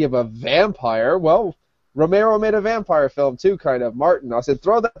idea of a vampire. Well, Romero made a vampire film too, kind of. Martin. I said,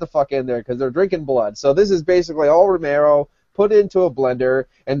 throw that the fuck in there because they're drinking blood. So this is basically all Romero put into a blender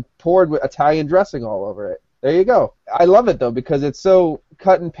and poured with Italian dressing all over it. There you go. I love it though because it's so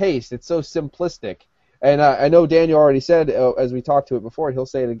cut and paste. It's so simplistic. And I know Daniel already said, as we talked to it before, he'll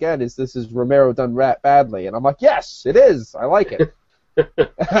say it again, this is Romero done badly. And I'm like, yes, it is. I like it.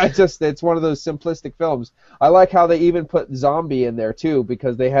 It's one of those simplistic films. I like how they even put zombie in there too,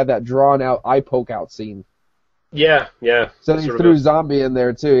 because they had that drawn out eye poke out scene. Yeah. So they threw zombie in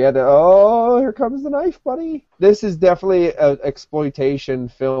there too. You had to, here comes the knife, buddy. This is definitely an exploitation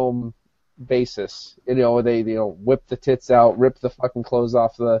film basis. They whip the tits out, rip the fucking clothes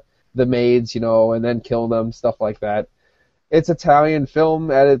off the maids, and then kill them, stuff like that. It's Italian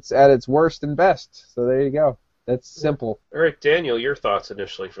film at its worst and best. So there you go. That's simple. All right, Daniel, your thoughts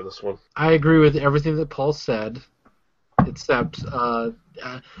initially for this one? I agree with everything that Paul said, except I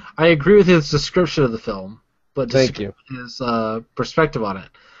agree with his description of the film, but thank you. His perspective on it.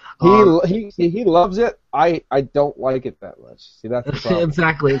 He loves it. I don't like it that much. See, that's the problem.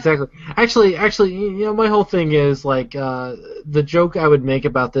 Exactly. Actually, my whole thing is like the joke I would make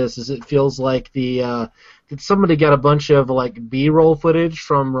about this is it feels like did somebody get a bunch of like B-roll footage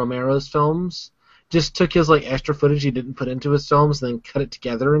from Romero's films, just took his like extra footage he didn't put into his films, and then cut it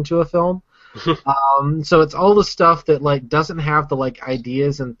together into a film. So it's all the stuff that like doesn't have the like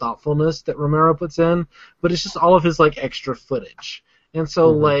ideas and thoughtfulness that Romero puts in, but it's just all of his like extra footage. And so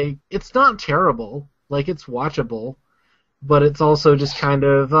like it's not terrible, like it's watchable, but it's also just kind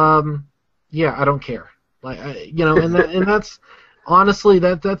of I don't care. Like and that's honestly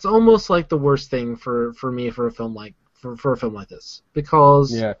that's almost like the worst thing for me for a film like for a film like this,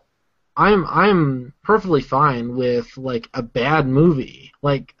 because I'm perfectly fine with like a bad movie,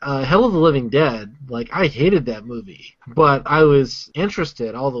 like Hell of the Living Dead. Like I hated that movie, but I was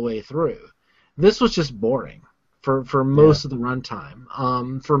interested all the way through. This was just boring for most of the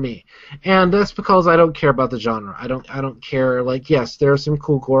runtime for me, and that's because I don't care about the genre. I don't care. Like yes, there are some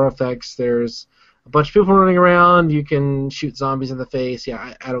cool gore effects. There's a bunch of people running around. You can shoot zombies in the face.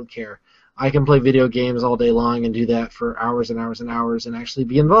 Yeah, I don't care. I can play video games all day long and do that for hours and hours and hours and actually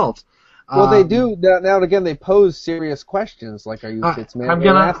be involved. Well, they do now and again. They pose serious questions, like, "Are you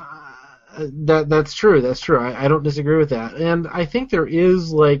Fitzmaurice?" That's true. That's true. I don't disagree with that. And I think there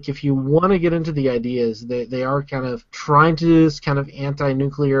is, like, if you want to get into the ideas, they are kind of trying to do this kind of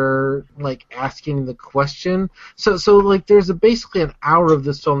anti-nuclear, like, asking the question. So like, there's basically an hour of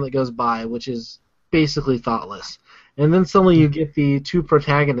this film that goes by, which is basically thoughtless. And then suddenly you get the two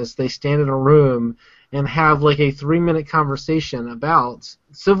protagonists. They stand in a room and have like a 3-minute conversation about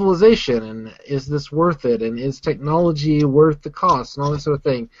civilization and is this worth it and is technology worth the cost and all that sort of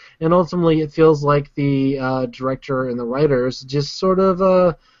thing. And ultimately it feels like the director and the writers just sort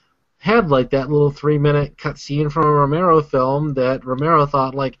of had like that little 3-minute cutscene from a Romero film that Romero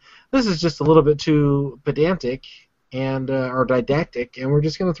thought like, this is just a little bit too pedantic and or didactic, and we're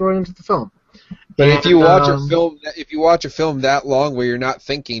just going to throw it into the film. But if you watch a film that long where you're not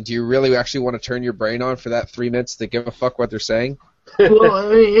thinking, do you really actually want to turn your brain on for that 3 minutes to give a fuck what they're saying? Well, I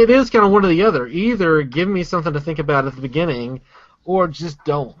mean, it is kind of one or the other. Either give me something to think about at the beginning, or just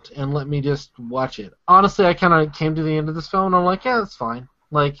don't and let me just watch it. Honestly, I kind of came to the end of this film and I'm like, yeah, that's fine.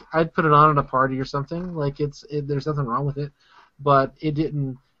 Like I'd put it on at a party or something. Like there's nothing wrong with it, but it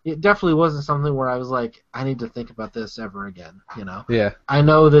didn't. It definitely wasn't something where I was like, I need to think about this ever again, you know? Yeah. I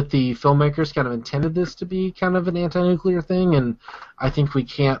know that the filmmakers kind of intended this to be kind of an anti-nuclear thing, and I think we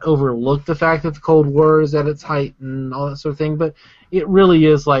can't overlook the fact that the Cold War is at its height and all that sort of thing, but it really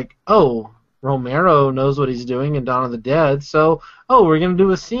is like, oh, Romero knows what he's doing in Dawn of the Dead, so, oh, we're going to do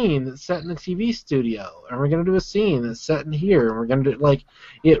a scene that's set in a TV studio, and we're going to do a scene that's set in here, and we're going to do, like,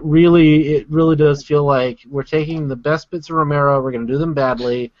 it really does feel like we're taking the best bits of Romero, we're going to do them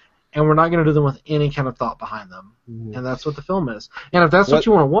badly, and we're not going to do them with any kind of thought behind them. Mm-hmm. And that's what the film is. And if that's what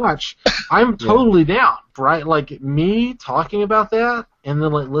you want to watch, I'm totally down, right? Like, me talking about that, and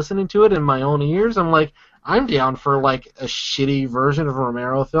then, like, listening to it in my own ears, I'm like, I'm down for, like, a shitty version of a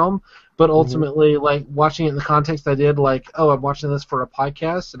Romero film, but ultimately, like, watching it in the context I did, like, oh, I'm watching this for a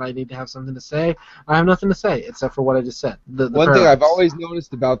podcast and I need to have something to say, I have nothing to say except for what I just said. One thing I've always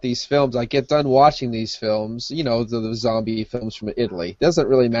noticed about these films, I get done watching these films, you know, the zombie films from Italy. It doesn't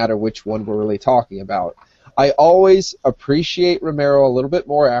really matter which one we're really talking about. I always appreciate Romero a little bit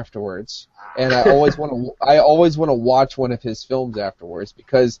more afterwards, and I always want to watch one of his films afterwards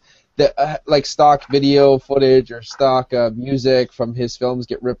because like stock video footage or stock music from his films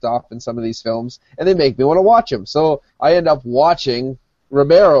get ripped off in some of these films, and they make me want to watch them. So I end up watching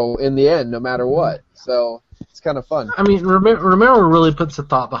Romero in the end, no matter what. So it's kind of fun. I mean, Romero really puts a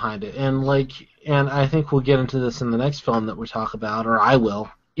thought behind it, and I think we'll get into this in the next film that we talk about, or I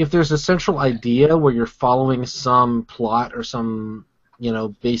will. If there's a central idea where you're following some plot or some, you know,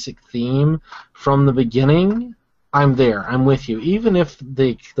 basic theme from the beginning, I'm there. I'm with you. Even if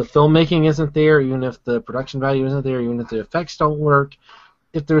the filmmaking isn't there, even if the production value isn't there, even if the effects don't work,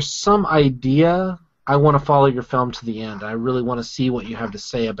 if there's some idea, I want to follow your film to the end. I really want to see what you have to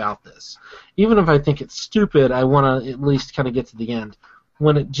say about this. Even if I think it's stupid, I want to at least kind of get to the end.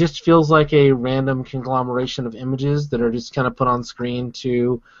 When it just feels like a random conglomeration of images that are just kind of put on screen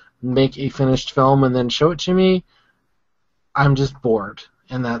to make a finished film and then show it to me, I'm just bored.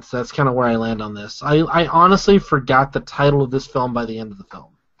 And that's kind of where I land on this. I honestly forgot the title of this film by the end of the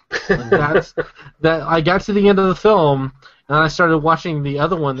film. That I got to the end of the film, and I started watching the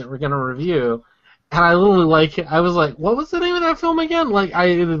other one that we're going to review, and I literally, I was like, what was the name of that film again? Like,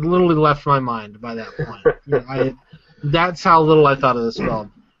 it had literally left my mind by that point. You know, that's how little I thought of this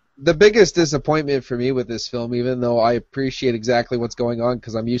film. The biggest disappointment for me with this film, even though I appreciate exactly what's going on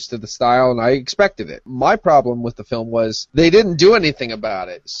because I'm used to the style and I expected it, my problem with the film was they didn't do anything about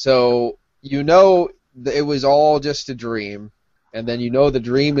it. So you know it was all just a dream, and then you know the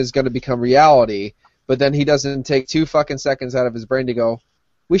dream is going to become reality, but then he doesn't take 2 fucking seconds out of his brain to go,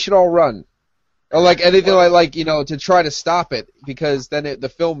 we should all run. Or like anything like you know, to try to stop it, because then the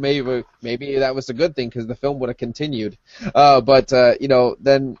film maybe that was a good thing because the film would have continued. But you know,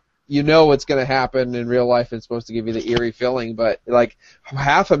 then you know what's going to happen in real life. It's supposed to give you the eerie feeling, but like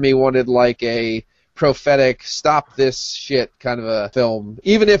half of me wanted like a prophetic stop this shit kind of a film.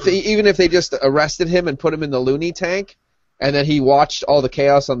 Even if they just arrested him and put him in the loony tank, and then he watched all the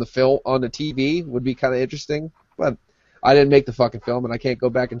chaos on the film on the TV, would be kind of interesting. But I didn't make the fucking film, and I can't go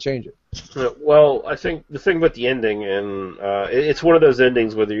back and change it. Well, I think the thing about the ending, and it's one of those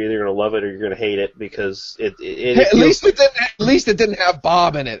endings whether you're either going to love it or you're going to hate it, because At least it didn't have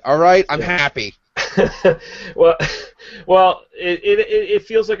Bob in it. All right, I'm happy. well, it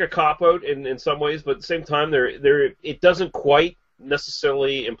feels like a cop out in some ways, but at the same time, it doesn't quite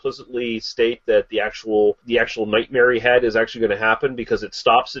necessarily implicitly state that the actual nightmare he had is actually going to happen, because it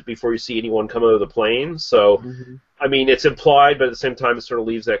stops it before you see anyone come out of the plane. So, I mean, it's implied, but at the same time, it sort of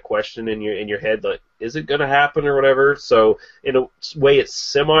leaves that question in your head, like, is it going to happen or whatever? So, in a way, it's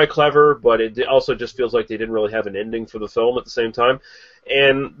semi-clever, but it also just feels like they didn't really have an ending for the film at the same time.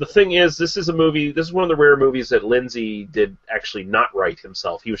 And the thing is, this is one of the rare movies that Lindsay did actually not write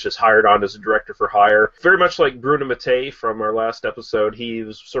himself. He was just hired on as a director for hire. Very much like Bruno Mattei from our last episode, he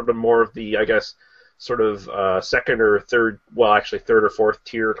was sort of more of the, I guess, sort of second or third or fourth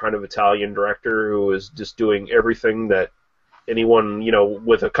tier kind of Italian director who was just doing everything that anyone,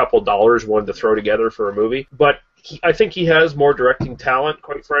 with a couple dollars wanted to throw together for a movie. But I think he has more directing talent,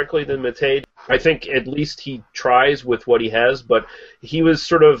 quite frankly, than Mattei. I think at least he tries with what he has, but he was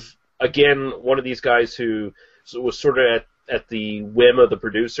sort of, again, one of these guys who was sort of at the whim of the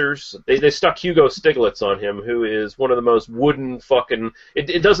producers. They stuck Hugo Stiglitz on him, who is one of the most wooden fucking...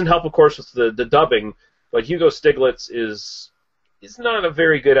 It doesn't help, of course, with the dubbing, but Hugo Stiglitz is not a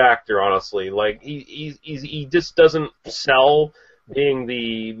very good actor, honestly. Like, he just doesn't sell being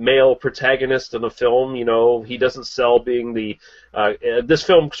the male protagonist in the film. He doesn't sell being the... this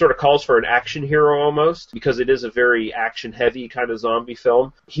film sort of calls for an action hero almost, because it is a very action-heavy kind of zombie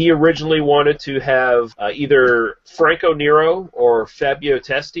film. He originally wanted to have either Franco Nero or Fabio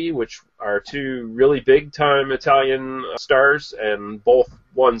Testi, which are two really big-time Italian stars, and both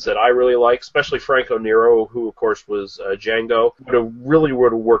ones that I really like, especially Franco Nero, who, of course, was Django.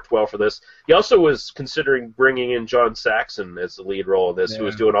 Would have worked well for this. He also was considering bringing in John Saxon as the lead role in this, who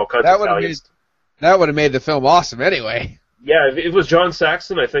was doing all kinds of Italian stuff. That would have made the film awesome anyway. Yeah, if it was John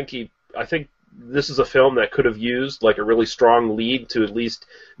Saxon, I think this is a film that could have used like a really strong lead to at least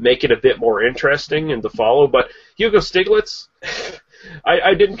make it a bit more interesting and to follow. But Hugo Stiglitz,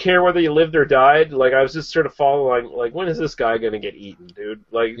 I didn't care whether you lived or died. Like, I was just sort of following, like, when is this guy gonna get eaten, dude?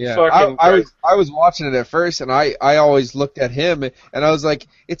 Like, yeah, fucking. I was watching it at first, and I always looked at him, and I was like,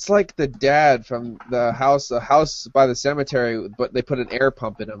 it's like the dad from the house by the cemetery, but they put an air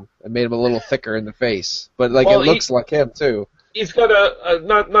pump in him and made him a little thicker in the face. But like, it looks like him too. He's got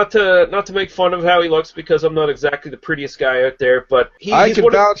not to make fun of how he looks, because I'm not exactly the prettiest guy out there, but I can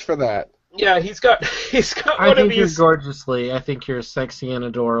vouch for that. Yeah, he's got one of these. I think you're gorgeously. I think you're sexy and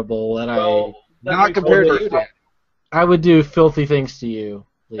adorable, and not compared to you. I would do filthy things to you.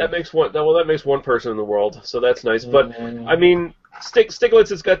 That makes one person in the world, so that's nice. But I mean, Stiglitz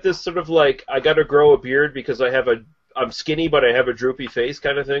has got this sort of like, I got to grow a beard because I'm skinny but I have a droopy face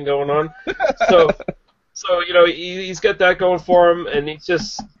kind of thing going on. So he's got that going for him, and he's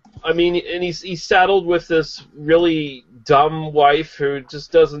just. I mean, and he's saddled with this really dumb wife who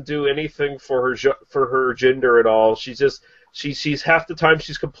just doesn't do anything for her gender at all. She's half the time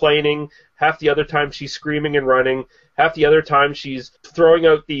she's complaining, half the other time she's screaming and running, half the other time she's throwing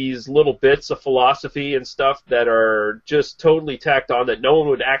out these little bits of philosophy and stuff that are just totally tacked on that no one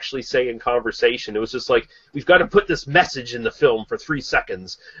would actually say in conversation. It was just like, we've got to put this message in the film for 3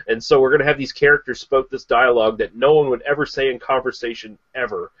 seconds, and so we're going to have these characters spout this dialogue that no one would ever say in conversation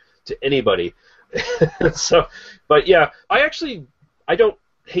ever to anybody. But yeah, I don't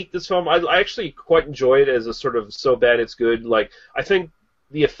hate this film. I actually quite enjoy it as a sort of so bad it's good. Like, I think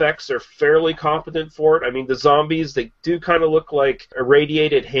the effects are fairly competent for it. I mean, the zombies, they do kind of look like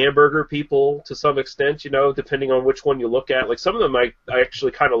irradiated hamburger people to some extent, depending on which one you look at. Like, some of them I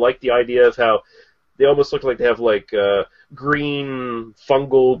actually kind of like the idea of how they almost look like they have like green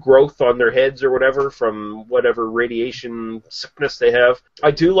fungal growth on their heads or whatever from whatever radiation sickness they have. I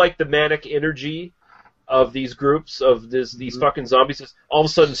do like the manic energy of these groups of these fucking zombies just all of a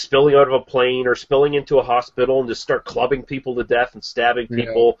sudden spilling out of a plane or spilling into a hospital and just start clubbing people to death and stabbing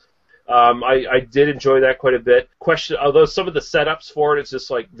people. Yeah. I did enjoy that quite a bit. Although some of the setups for it is just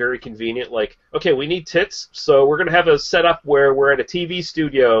like very convenient. Like, okay, we need tits, so we're gonna have a setup where we're at a TV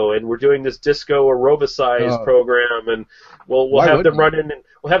studio and we're doing this disco aerobicize program, and we'll have them run in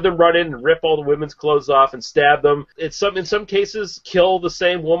and rip all the women's clothes off and stab them. In some cases kill the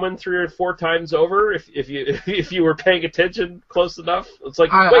same woman 3 or 4 times over if you were paying attention close enough. It's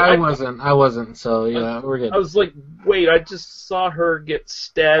like I wasn't. So yeah, we're good. I was like, wait, I just saw her get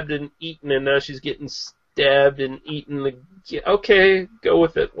stabbed and eaten, and now she's getting stabbed and eaten. Okay, go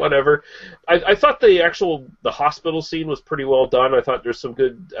with it, whatever. I thought the hospital scene was pretty well done. I thought there's some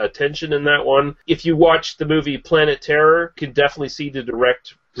good tension in that one. If you watch the movie Planet Terror, you can definitely see the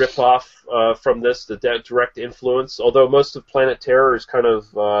direct rip-off from this, the direct influence, although most of Planet Terror is kind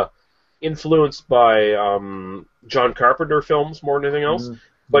of influenced by John Carpenter films more than anything else. Mm-hmm.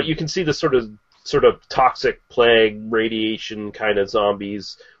 But you can see the sort of toxic plague, radiation kind of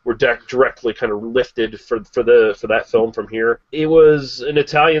zombies were directly kind of lifted for that film from here. It was an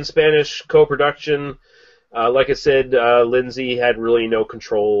Italian-Spanish co-production. Like I said, Lindsay had really no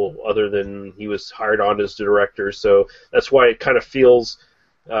control other than he was hired on as the director, so that's why it kind of feels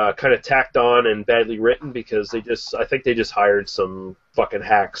kind of tacked on and badly written, because I think they just hired some fucking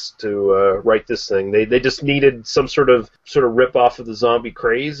hacks to write this thing. They just needed some sort of rip off of the zombie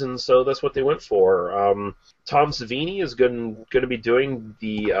craze, and so that's what they went for. Tom Savini is going to be doing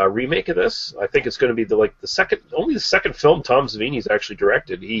the remake of this. I think it's going to be the second film Tom Savini's actually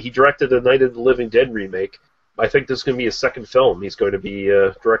directed. He directed the Night of the Living Dead remake. I think this is going to be his second film. He's going to be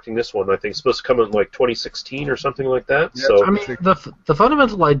directing this one. I think it's supposed to come in 2016 or something like that. Yeah, so I mean, the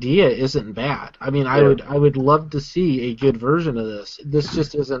fundamental idea isn't bad. I mean, I would love to see a good version of this. This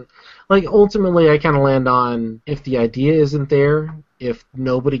just isn't ultimately. I kind of land on if the idea isn't there, if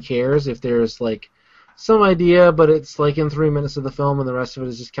nobody cares, if there's some idea, but it's in 3 minutes of the film and the rest of it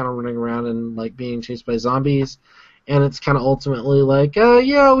is just kind of running around and being chased by zombies. And it's kind of ultimately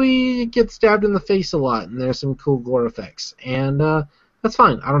we get stabbed in the face a lot, and there's some cool gore effects. And that's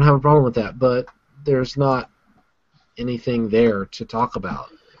fine. I don't have a problem with that, but there's not anything there to talk about,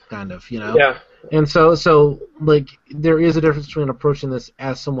 kind of, Yeah. And so there is a difference between approaching this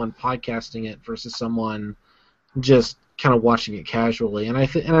as someone podcasting it versus someone just kind of watching it casually. And I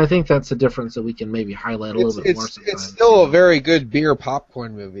think that's a difference that we can maybe highlight a little bit more sometimes. It's still a very good beer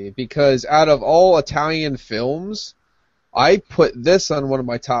popcorn movie, because out of all Italian films, I put this on one of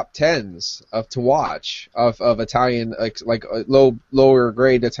my top 10s to watch of Italian lower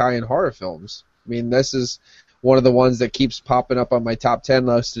grade Italian horror films. I mean, this is one of the ones that keeps popping up on my top 10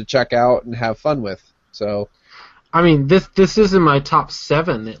 list to check out and have fun with. So, I mean, this is in my top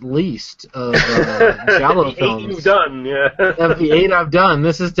 7 at least of Giallo films. 8 you've done, yeah. Of the 8 I've done,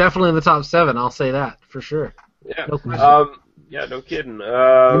 this is definitely in the top 7. I'll say that for sure. Yeah. No question. Yeah, no kidding.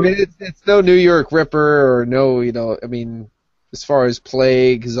 I mean, it's no New York Ripper or no, I mean, as far as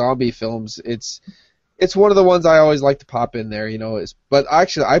plague zombie films, it's one of the ones I always like to pop in there, But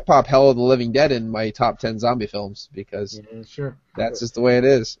actually, I pop Hell of the Living Dead in my top 10 zombie films because sure. That's just the way it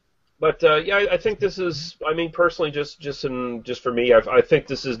is. But I think this is. I mean, personally, just for me, I think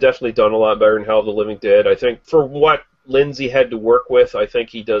this is definitely done a lot better than Hell of the Living Dead. I think for what Lindsay had to work with, I think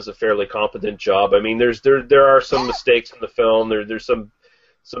he does a fairly competent job. I mean, there are some mistakes in the film. There's some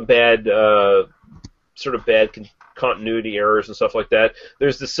bad continuity errors and stuff like that.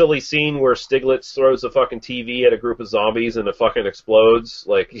 There's the silly scene where Stiglitz throws a fucking TV at a group of zombies and it fucking explodes.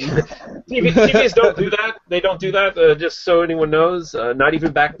 TVs don't do that. They don't do that. Just so anyone knows, not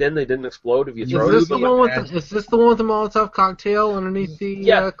even back then they didn't explode if you throw it. Is this the one with the Molotov cocktail underneath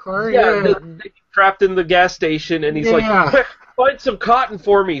the car? Yeah. They trapped in the gas station, and he's like, quick, find some cotton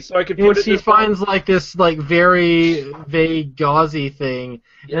for me so I can put it in. He finds this very vague gauzy thing,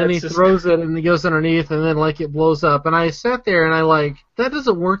 and then he throws it and he goes underneath, and then it blows up. And I sat there and I that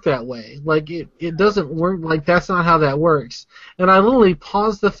doesn't work that way. It doesn't work. That's not how that works. And I literally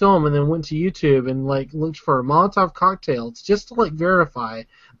paused the film and then went to YouTube and looked for a Molotov cocktail just to verify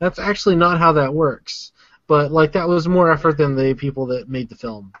that's actually not how that works. But that was more effort than the people that made the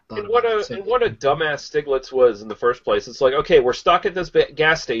film. And what a dumbass Stiglitz was in the first place. It's okay, we're stuck at this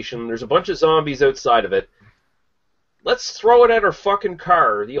gas station. There's a bunch of zombies outside of it. Let's throw it at our fucking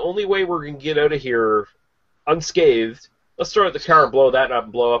car. The only way we're gonna get out of here unscathed. Let's throw it at the car, blow that up,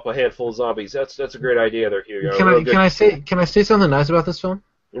 and blow up a handful of zombies. That's a great idea there, Hugo. Can I say something nice about this film?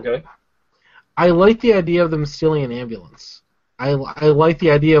 Okay. I like the idea of them stealing an ambulance. I like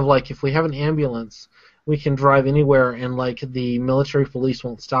the idea of if we have an ambulance, we can drive anywhere, and the military police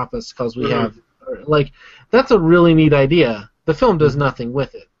won't stop us because we have that's a really neat idea. The film does nothing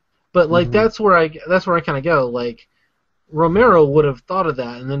with it, but that's where I kind of go. Romero would have thought of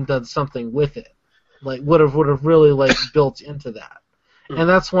that and then done something with it, would have really built into that, and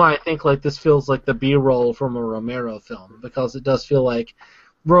that's why I think this feels like the B-roll from a Romero film, because it does feel like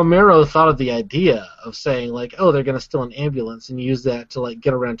Romero thought of the idea of saying they're gonna steal an ambulance and use that to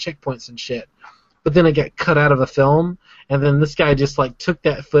get around checkpoints and shit. But then it got cut out of the film, and then this guy just took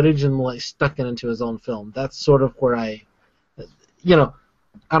that footage and stuck it into his own film. That's sort of where I don't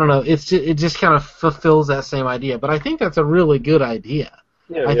know. It just kind of fulfills that same idea. But I think that's a really good idea.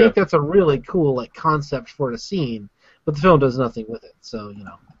 Yeah, I think that's a really cool like concept for a scene, but the film does nothing with it. So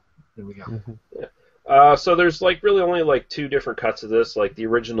there we go. So there's like really only like 2 different cuts of this. Like the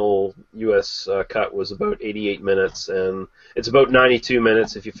original U.S. Cut was about 88 minutes, and it's about 92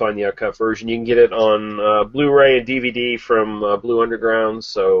 minutes if you find the uncut version. You can get it on Blu-ray and DVD from Blue Underground.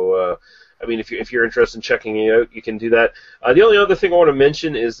 So I mean, if you're interested in checking it out, you can do that. The only other thing I want to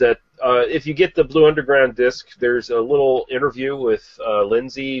mention is that if you get the Blue Underground disc, there's a little interview with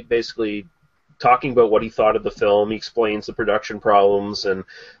Lindsay, basically talking about what he thought of the film. He explains the production problems and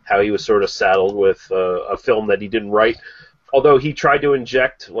how he was sort of saddled with a film that he didn't write. Although he tried to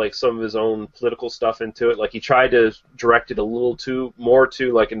inject like some of his own political stuff into it, like he tried to direct it a little more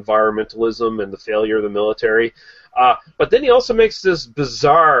to like environmentalism and the failure of the military. But then he also makes this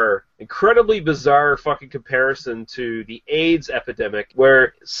incredibly bizarre fucking comparison to the AIDS epidemic,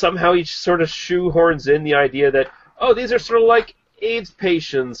 where somehow he sort of shoehorns in the idea that, oh, these are sort of like AIDS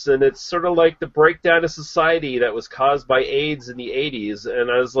patients, and it's sort of like the breakdown of society that was caused by AIDS in the 80s. And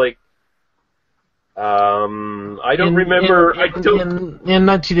I was like, I don't remember. In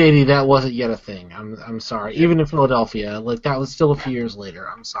 1980, that wasn't yet a thing. I'm sorry. Even in Philadelphia, like that was still a few years later.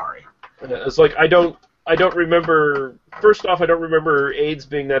 I'm sorry. It's like I don't remember. First off, I don't remember AIDS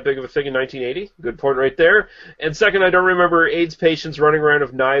being that big of a thing in 1980. Good point right there. And second, I don't remember AIDS patients running around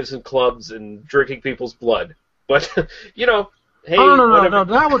with knives and clubs and drinking people's blood. But hey, no,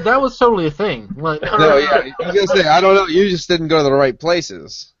 that was totally a thing. Like, I was gonna say, I don't know. You just didn't go to the right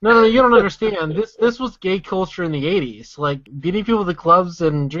places. No, you don't understand. This was gay culture in the 80s. Like beating people with the clubs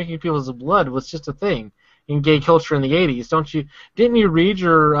and drinking people's blood was just a thing in gay culture in the 80s. Didn't you read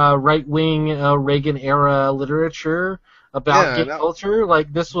your right-wing Reagan era literature about gay culture?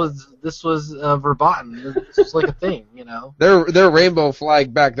 Like this was verboten. This was like a thing, Their rainbow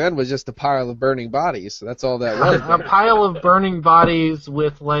flag back then was just a pile of burning bodies. So that's all that was. A pile of burning bodies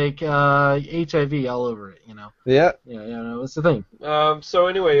with like HIV all over it, Yeah. It's the thing. So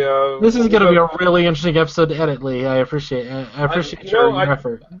anyway, this is going to be a really interesting episode to edit, Lee. I appreciate your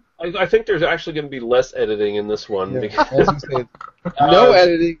effort. I think there's actually going to be less editing in this one. Yeah. Because,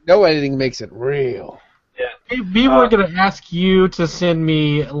 no editing makes it real. Yeah. People are going to ask you to send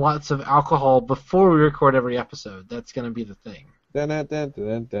me lots of alcohol before we record every episode. That's going to be the thing. Dun.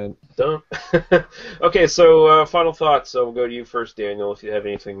 Okay, so final thoughts. So we'll go to you first, Daniel, if you have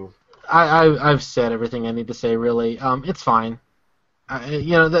anything. I've said everything I need to say, really. It's fine.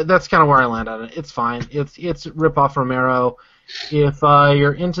 That's kind of where I land on it. It's fine. It's rip-off Romero. If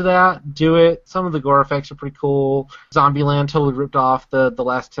you're into that, do it. Some of the gore effects are pretty cool. Zombieland totally ripped off the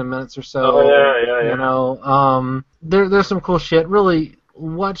last 10 minutes or so. Oh, yeah. There's some cool shit. Really,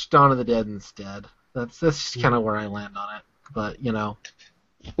 watch Dawn of the Dead instead. That's just kind of where I land on it. But,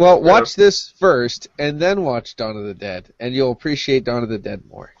 Well, watch this first, and then watch Dawn of the Dead, and you'll appreciate Dawn of the Dead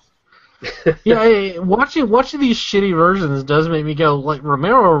more. Watching these shitty versions does make me go, like,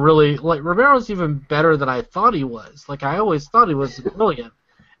 Romero's even better than I thought he was. Like, I always thought he was brilliant.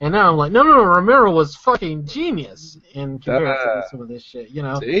 And now I'm like, no, Romero was fucking genius in comparison to some of this shit,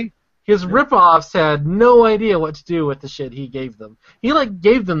 See? His rip-offs had no idea what to do with the shit he gave them. He,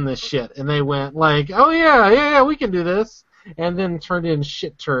 gave them this shit, and they went, oh, yeah, we can do this. And then turned in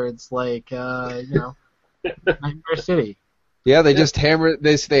shit turds like, Nightmare City. Yeah, they just hammered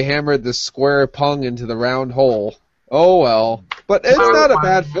they hammered the square pung into the round hole. Oh well. But it's not a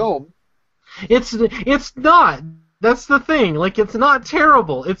bad film. It's not. That's the thing. Like, it's not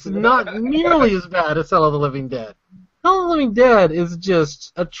terrible. It's not nearly as bad as Hell of the Living Dead. Hell of the Living Dead is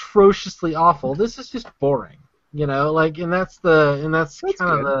just atrociously awful. This is just boring. And that's kind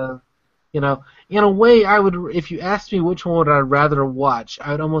of the in a way, I would, if you asked me which one would I rather watch,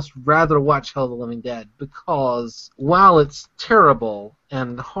 I would almost rather watch Hell of the Living Dead, because while it's terrible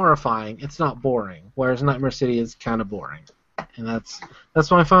and horrifying, it's not boring, whereas Nightmare City is kind of boring. And that's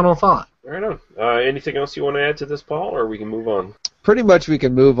my final thought. Right on. Anything else you want to add to this, Paul, or we can move on? Pretty much we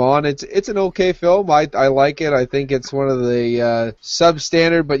can move on. It's an okay film. I like it. I think it's one of the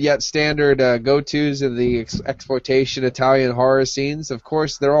substandard but yet standard go-tos of the exploitation Italian horror scenes. Of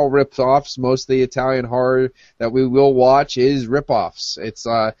course, they're all rip-offs. Most of the Italian horror that we will watch is rip-offs. It's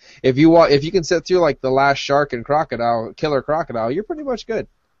if you can sit through like The Last Shark and Killer Crocodile, you're pretty much good.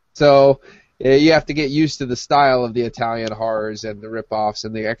 So you have to get used to the style of the Italian horrors and the rip-offs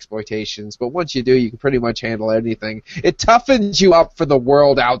and the exploitations, but once you do, you can pretty much handle anything. It toughens you up for the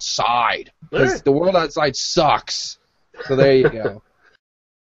world outside, because the world outside sucks. So there you go.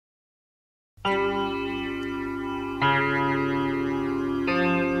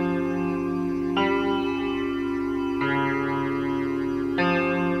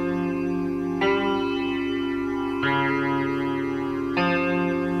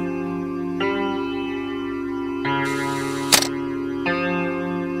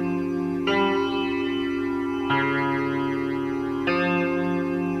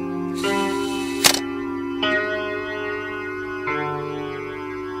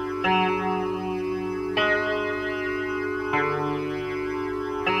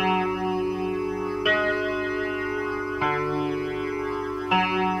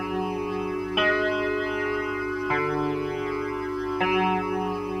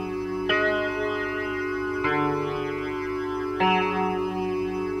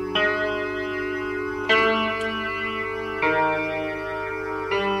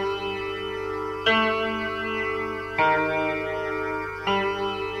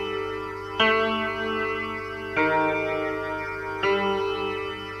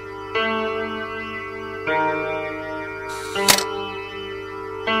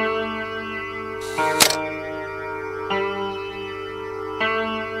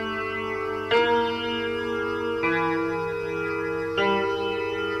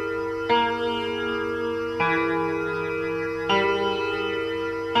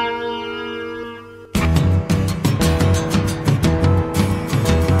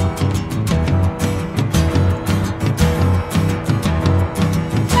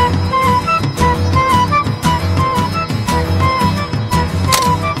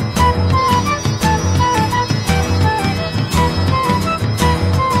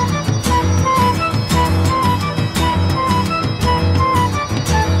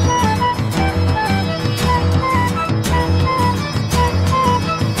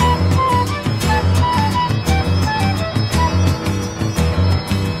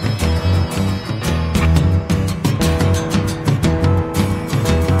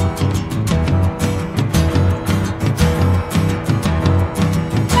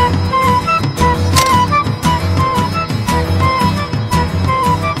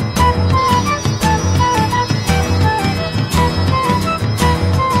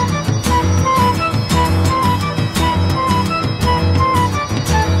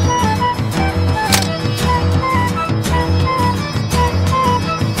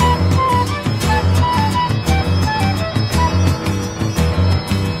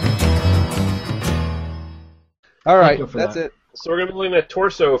 All right, Thank you for that's that. it. So we're going to be looking at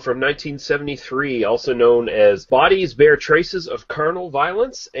Torso from 1973, also known as Bodies Bear Traces of Carnal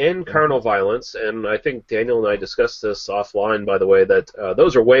Violence and Carnal Violence. And I think Daniel and I discussed this offline, by the way, that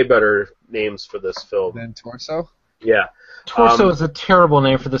those are way better names for this film. Then Torso? Yeah. Torso is a terrible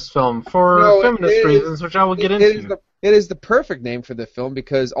name for this film for feminist reasons, which I will get into. It is the perfect name for the film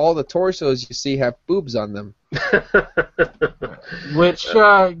because all the torsos you see have boobs on them. Which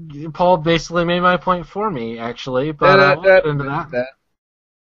Paul basically made my point for me, actually, but I won't get into that.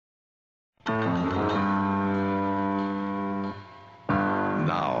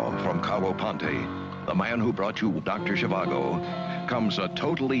 Now, from Carlo Ponte, the man who brought you Dr. Zhivago, comes a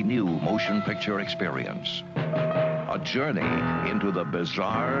totally new motion picture experience. A journey into the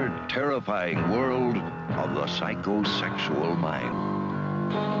bizarre, terrifying world of the psychosexual mind.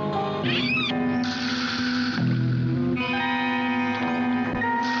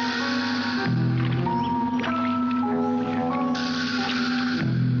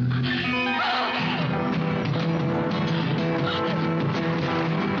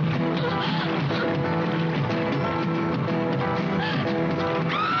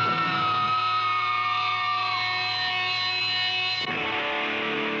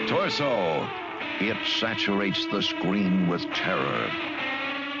 Torso. It saturates the screen with terror.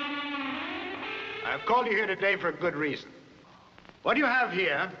 I've called you here today for a good reason. What you have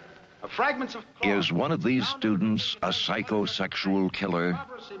here are fragments of... Is one of these students a psychosexual killer?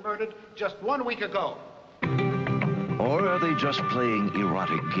 ...barbarously murdered just 1 week ago. Or are they just playing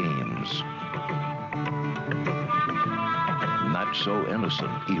erotic games? Not so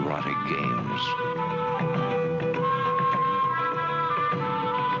innocent erotic games.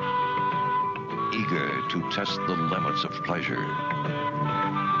 Eager to test the limits of pleasure.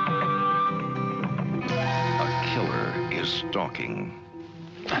 A killer is stalking.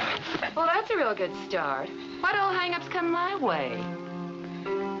 Well, that's a real good start. Why do all hang-ups come my way?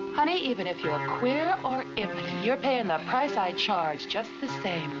 Honey, even if you're queer or impotent, you're paying the price I charge just the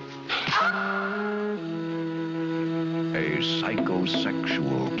same. A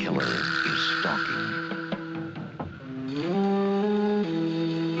psychosexual killer is stalking.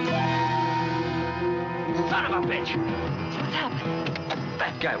 Son of a bitch! What's happened?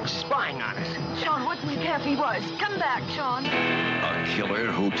 That guy was spying on us. Sean, wouldn't we care if he was? Come back, Sean. A killer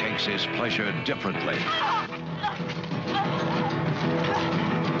who takes his pleasure differently.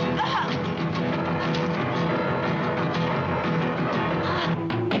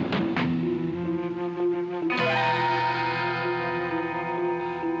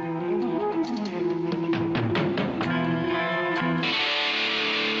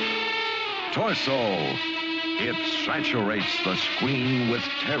 Torso. It saturates the screen with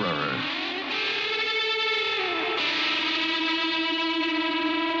terror.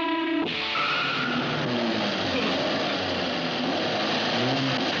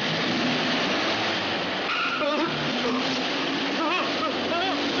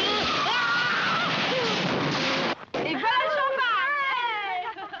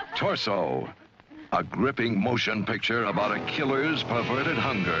 Torso, a gripping motion picture about a killer's perverted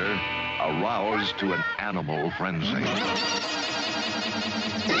hunger aroused to an animal frenzy.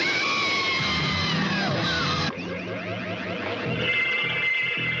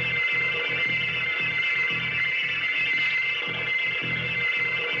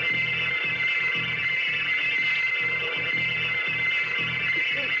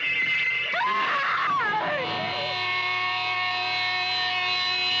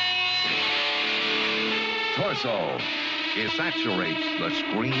 Torso, it saturates the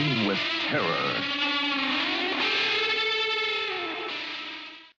screen with terror.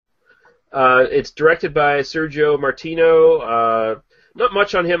 It's directed by Sergio Martino. Not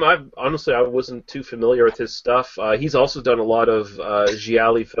much on him. I wasn't too familiar with his stuff. He's also done a lot of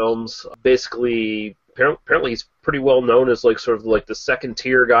gialli films. Basically, apparently he's pretty well known as the second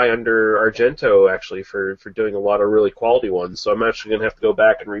tier guy under Argento, actually, for doing a lot of really quality ones. So I'm actually gonna have to go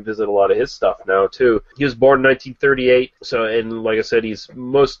back and revisit a lot of his stuff now too. He was born in 1938. And like I said, he's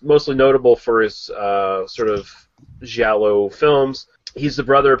mostly notable for his sort of giallo films. He's the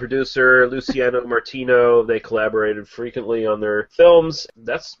brother of producer Luciano Martino. They collaborated frequently on their films.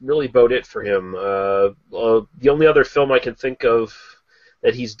 That's really about it for him. The only other film I can think of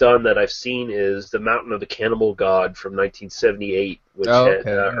that he's done that I've seen is The Mountain of the Cannibal God from 1978, which had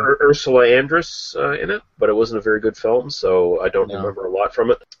Ursula Andress in it, but it wasn't a very good film, so I don't remember a lot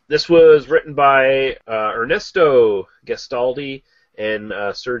from it. This was written by Ernesto Gastaldi, and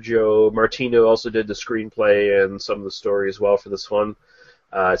Sergio Martino also did the screenplay and some of the story as well for this one.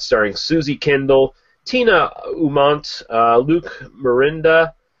 It's starring Susie Kendall, Tina Umont, Luke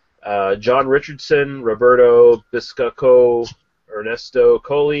Mirinda, John Richardson, Roberto Biscacco, Ernesto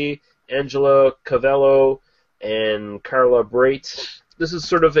Colli, Angela Cavello, and Carla Brait. This is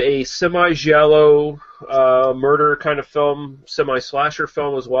sort of a semi-giallo murder kind of film, semi-slasher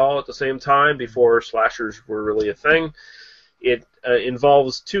film as well at the same time, before slashers were really a thing. It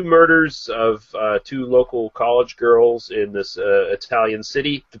involves two murders of two local college girls in this Italian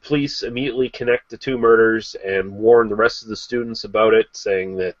city. The police immediately connect the two murders and warn the rest of the students about it,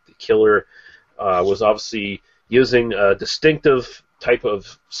 saying that the killer was obviously using a distinctive type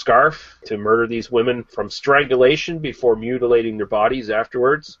of scarf to murder these women from strangulation before mutilating their bodies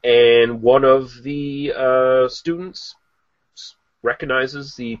afterwards. And one of the students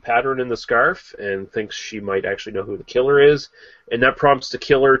recognizes the pattern in the scarf and thinks she might actually know who the killer is, and that prompts the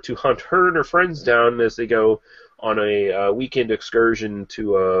killer to hunt her and her friends down as they go on a weekend excursion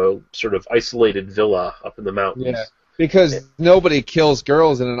to a sort of isolated villa up in the mountains. Yeah, because nobody kills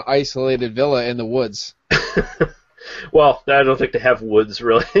girls in an isolated villa in the woods. Well, I don't think they have woods,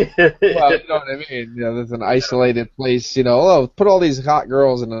 really. Well, you know what I mean. You know, there's an isolated place. You know, put all these hot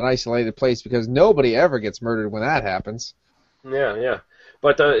girls in an isolated place because nobody ever gets murdered when that happens. Yeah.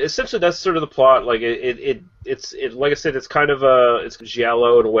 But essentially, that's sort of the plot. Like it's like I said, it's kind of it's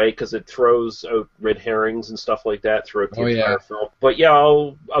giallo in a way because it throws out red herrings and stuff like that throughout the entire film. But yeah,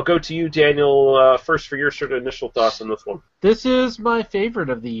 I'll go to you, Daniel, first for your sort of initial thoughts on this one. This is my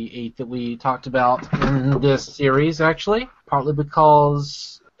favorite of the 8 that we talked about in this series, actually. Partly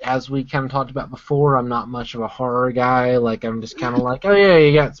because, as we kind of talked about before, I'm not much of a horror guy. Like, I'm just kind of like, oh yeah,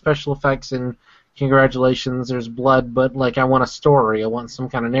 you got special effects and congratulations, there's blood, but like I want a story, I want some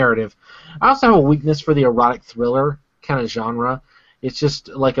kind of narrative. I also have a weakness for the erotic thriller kind of genre. It's just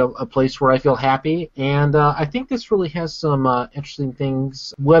like a place where I feel happy, and I think this really has some interesting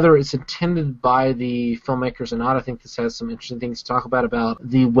things, whether it's intended by the filmmakers or not. I think this has some interesting things to talk about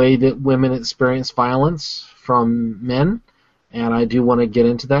the way that women experience violence from men, and I do want to get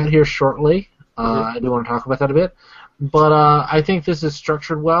into that here shortly. I do want to talk about that a bit. But I think this is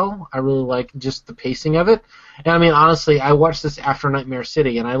structured well. I really like just the pacing of it. And I mean, honestly, I watched this after Nightmare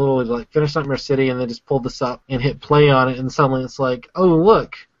City, and I literally finished Nightmare City and then just pulled this up and hit play on it, and suddenly it's like, oh,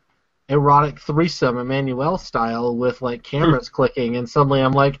 look, erotic threesome, Emmanuelle style, with cameras clicking, and suddenly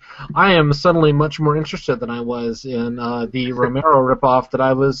I'm like, I am suddenly much more interested than I was in the Romero ripoff that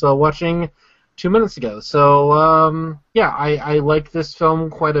I was watching 2 minutes ago. So, yeah, I like this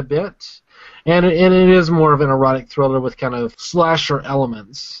film quite a bit. And it is more of an erotic thriller with kind of slasher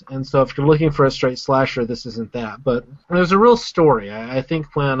elements. And so if you're looking for a straight slasher, this isn't that. But there's a real story. I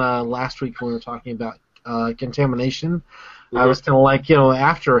think when last week when we were talking about Contamination, I was kind of like,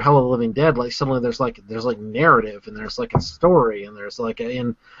 after Hell of the Living Dead, suddenly there's narrative, and there's a story, and there's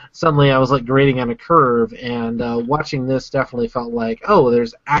and suddenly I was grading on a curve, and watching this definitely felt like, oh,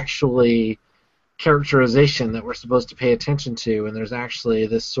 there's actually characterization that we're supposed to pay attention to, and there's actually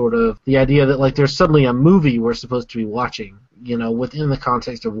this sort of the idea that there's suddenly a movie we're supposed to be watching, within the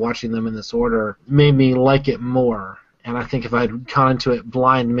context of watching them in this order, made me like it more. And I think if I had gone into it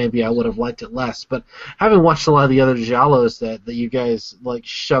blind, maybe I would have liked it less. But having watched a lot of the other giallos that you guys like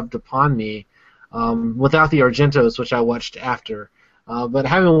shoved upon me, without the Argentos, which I watched after, but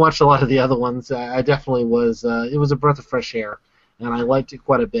having watched a lot of the other ones, I definitely was. It was a breath of fresh air, and I liked it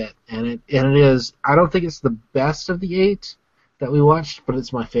quite a bit. And it is. I don't think it's the best of the 8 that we watched, but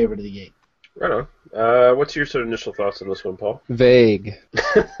it's my favorite of the 8. Right on. What's your sort of initial thoughts on this one, Paul? Vague.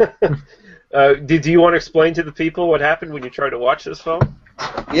 Do you want to explain to the people what happened when you tried to watch this film?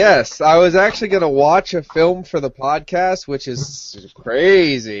 Yes, I was actually going to watch a film for the podcast, which is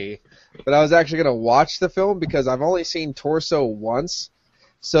crazy. But I was actually going to watch the film because I've only seen Torso once.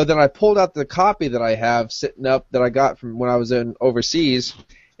 So then I pulled out the copy that I have sitting up that I got from when I was in overseas,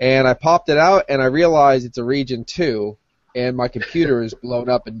 and I popped it out, and I realized it's a Region 2, and my computer is blown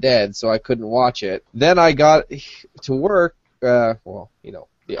up and dead, so I couldn't watch it. Then I got to work, the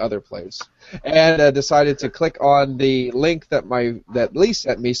other place, and decided to click on the link that Lee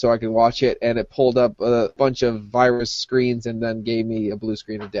sent me so I could watch it, and it pulled up a bunch of virus screens and then gave me a blue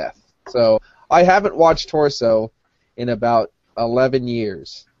screen of death. So I haven't watched Torso in about 11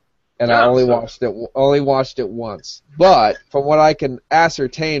 years, and I only watched it once. But from what I can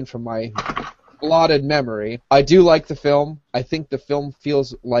ascertain from my blotted memory, I do like the film. I think the film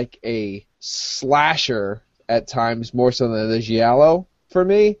feels like a slasher at times more so than a giallo for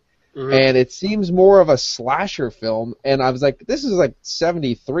me. Mm-hmm. And it seems more of a slasher film, and I was like, this is like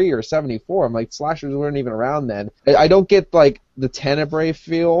 73 or 74. I'm like, slashers weren't even around then. I don't get like the Tenebrae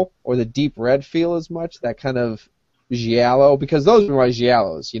feel or the Deep Red feel as much, that kind of giallo, because those were my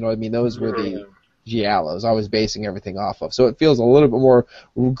giallos, you know what I mean? Those were the giallos I was basing everything off of. So it feels a little bit more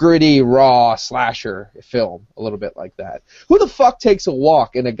gritty, raw slasher film, a little bit like that. Who the fuck takes a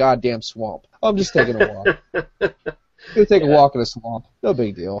walk in a goddamn swamp? I'm just taking a walk. I'm gonna take a walk in a swamp. No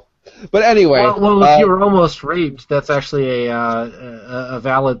big deal. But anyway, well, if you were almost raped, that's actually a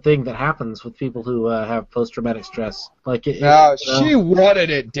valid thing that happens with people who have post-traumatic stress. Like, she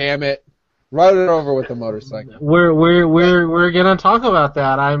wanted it, damn it. Ride it over with the motorcycle. We're gonna talk about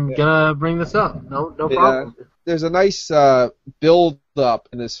that. I'm gonna bring this up. No problem. There's a nice build up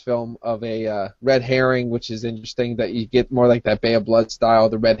in this film of a red herring, which is interesting. That you get more like that Bay of Blood style,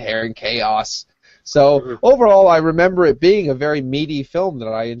 the red herring chaos. So overall, I remember it being a very meaty film that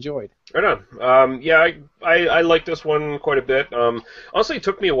I enjoyed. Right on. I like this one quite a bit. Honestly, it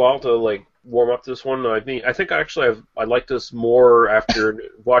took me a while to like warm up to this one. I think actually I liked this more after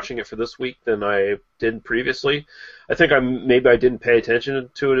watching it for this week than I did previously. I think maybe I didn't pay attention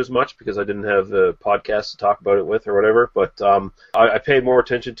to it as much because I didn't have the podcast to talk about it with or whatever. But I paid more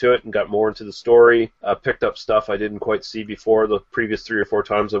attention to it and got more into the story. Picked up stuff I didn't quite see before the previous 3 or 4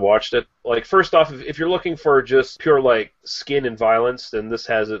 times I watched it. Like, first off, if you're looking for just pure like skin and violence, then this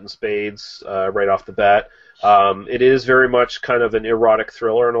has it in spades right off the bat. It is very much kind of an erotic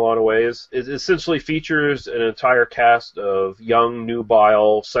thriller in a lot of ways. It essentially features an entire cast of young,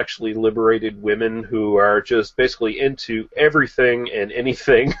 nubile, sexually liberated women who are just basically into everything and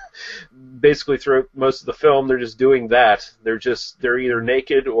anything. Basically, throughout most of the film, they're just doing that. They're either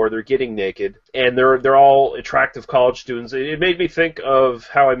naked or they're getting naked, and they're all attractive college students. It made me think of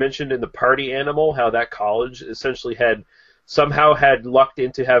how I mentioned in The Party Animal, how that college essentially somehow had lucked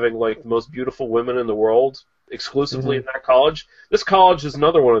into having like the most beautiful women in the world exclusively in that college. This college is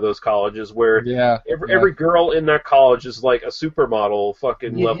another one of those colleges where every girl in that college is like a supermodel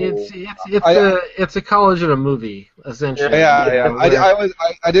fucking level. It's a college in a movie, essentially. I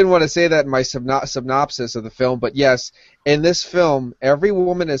didn't want to say that in my synopsis of the film, but yes, in this film, every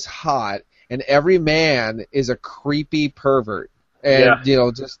woman is hot and every man is a creepy pervert. And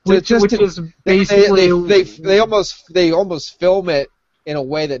which is basically they almost film it in a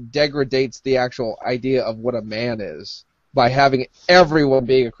way that degrades the actual idea of what a man is by having everyone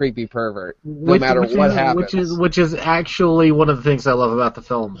being a creepy pervert, no matter what happens. Which is actually one of the things I love about the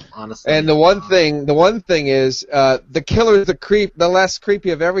film, honestly. And the one thing is the killer's the less creepy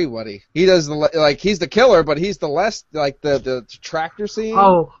of everybody. He does he's the killer, but he's the less like the tractor scene.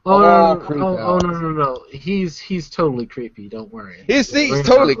 No. He's totally creepy. Don't worry. He's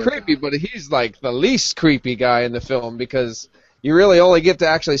totally creepy, but he's like the least creepy guy in the film because you really only get to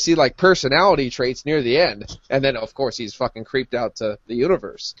actually see like personality traits near the end, and then of course he's fucking creeped out to the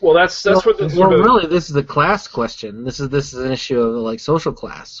universe. Well, that's what the really this is a class question. This is an issue of like social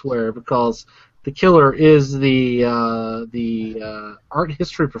class, because the killer is the art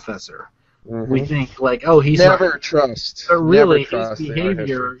history professor. Mm-hmm. We think like, oh, he's never trust. But really, his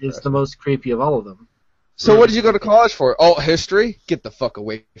behavior is the most creepy of all of them. So what did you go to college for? Oh, history? Get the fuck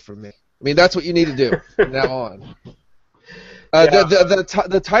away from me. I mean, that's what you need to do from now on.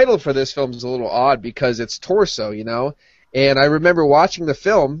 The title for this film is a little odd because it's Torso, you know. And I remember watching the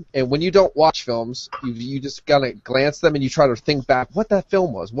film, and when you don't watch films, you just gotta glance them and you try to think back what that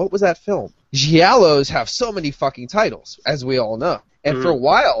film was. What was that film? Giallos have so many fucking titles, as we all know. And for a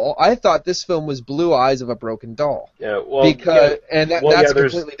while, I thought this film was Blue Eyes of a Broken Doll. Yeah, well, that's a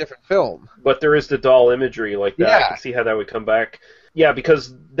completely different film. But there is the doll imagery like that. Yeah. I can see how that would come back. Yeah,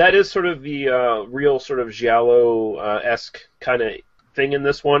 because that is sort of the real sort of Giallo-esque kind of thing in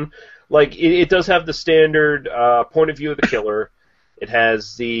this one. Like, it does have the standard point of view of the killer. It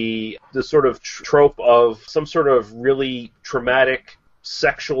has the sort of trope of some sort of really traumatic,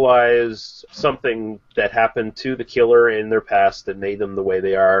 sexualized something that happened to the killer in their past that made them the way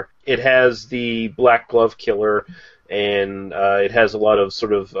they are. It has the black glove killer, and it has a lot of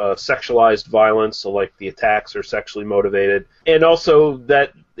sort of sexualized violence, so like the attacks are sexually motivated. And also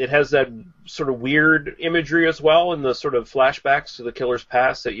that it has that sort of weird imagery as well in the sort of flashbacks to the killer's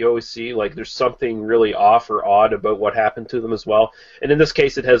past that you always see. Like there's something really off or odd about what happened to them as well. And in this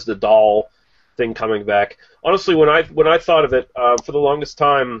case, it has the doll thing coming back. Honestly, when I thought of it, for the longest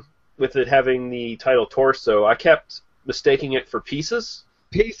time, with it having the title Torso, I kept mistaking it for Pieces.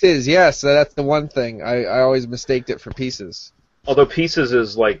 Pieces, yes, that's the one thing. I always mistaked it for Pieces. Although Pieces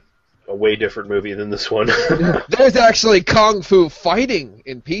is like a way different movie than this one. There's actually kung fu fighting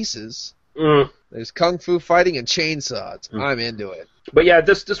in Pieces. Mm. There's kung fu fighting and chainsaws. I'm into it. But yeah,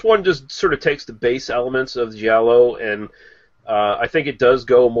 this one just sort of takes the base elements of Giallo, and I think it does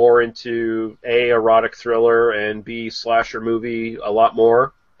go more into A, erotic thriller, and B, slasher movie a lot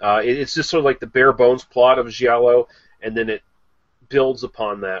more. It's just sort of like the bare bones plot of Giallo, and then it builds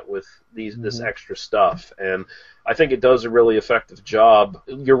upon that with this extra stuff. And I think it does a really effective job.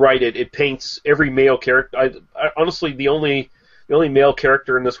 You're right, it paints every male character. I honestly, the only male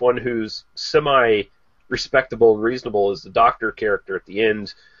character in this one who's semi-respectable and reasonable is the doctor character at the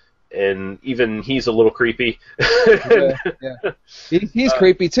end, and even he's a little creepy. Yeah. He's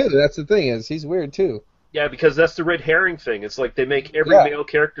creepy too. That's the thing, is he's weird too. Yeah, because that's the red herring thing. It's like they make every male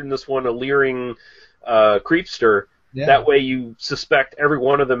character in this one a leering creepster. Yeah. That way you suspect every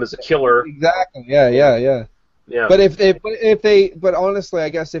one of them is a killer. Exactly. Yeah. Yeah. But honestly, I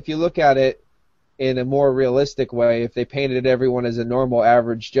guess if you look at it in a more realistic way, if they painted everyone as a normal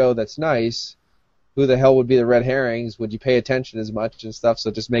average Joe that's nice, who the hell would be the red herrings? Would you pay attention as much and stuff?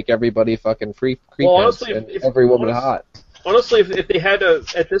 So just make everybody fucking creepheads and every woman hot. Honestly, if they had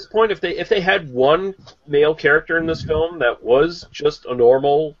at this point, if they had one male character in this film that was just a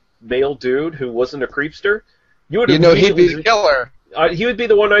normal male dude who wasn't a creepster, he'd be the killer. He would be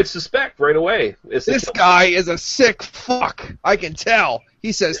the one I'd suspect right away. This guy is a sick fuck. I can tell.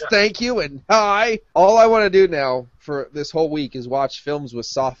 He says thank you and hi. All I want to do now for this whole week is watch films with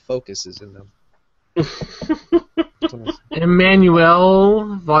soft focuses in them.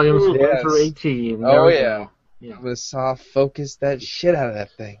 Emmanuel, volumes 1 through 18. Oh, yeah. I'm going to soft focus that shit out of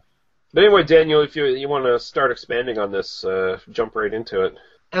that thing. But anyway, Daniel, if you want to start expanding on this, jump right into it.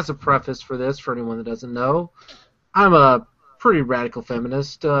 As a preface for this, for anyone that doesn't know, I'm a pretty radical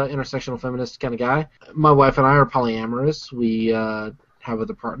feminist, intersectional feminist kind of guy. My wife and I are polyamorous. We have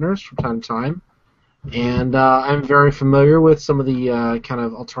other partners from time to time. And I'm very familiar with some of the kind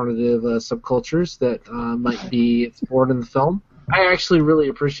of alternative subcultures that might be explored in the film. I actually really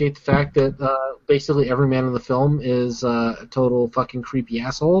appreciate the fact that basically every man in the film is a total fucking creepy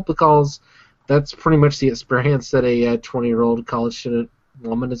asshole, because that's pretty much the experience that a 20-year-old college student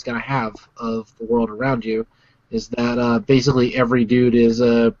woman is going to have of the world around you, is that basically every dude is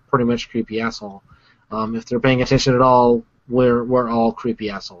a pretty much creepy asshole. If they're paying attention at all, we're all creepy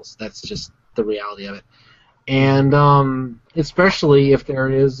assholes. That's just the reality of it. And especially if there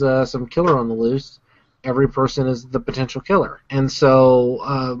is some killer on the loose, every person is the potential killer. And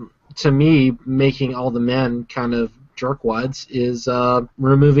so, to me, making all the men kind of jerkwads is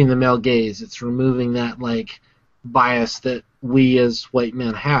removing the male gaze. It's removing that, like, bias that we as white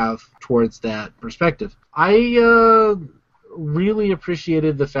men have towards that perspective. I really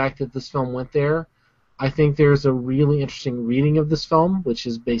appreciated the fact that this film went there. I think there's a really interesting reading of this film, which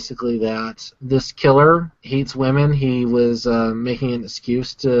is basically that this killer hates women. He was making an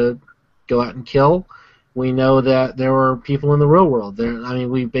excuse to go out and kill. We know that there were people in the real world.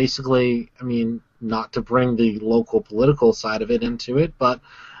 Not to bring the local political side of it into it, but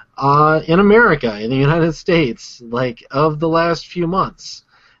in America, in the United States, like, of the last few months,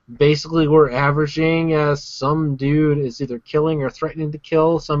 basically we're averaging some dude is either killing or threatening to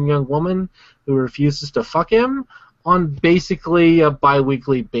kill some young woman who refuses to fuck him, on basically a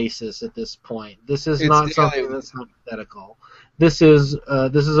bi-weekly basis at this point. This is not something that's hypothetical. This is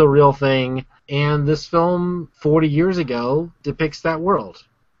a real thing, and this film 40 years ago depicts that world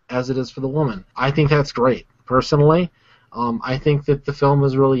as it is for the woman. I think that's great, personally. I think that the film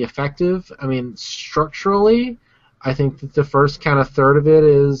is really effective. I mean, structurally, I think that the first kind of third of it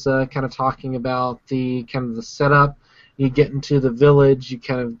is kind of talking about the kind of the setup. You get into the village, you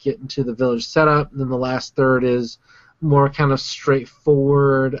kind of get into the village setup, and then the last third is more kind of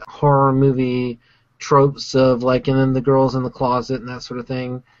straightforward horror movie tropes of like, and then the girls in the closet and that sort of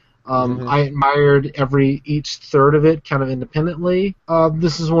thing. I admired each third of it kind of independently.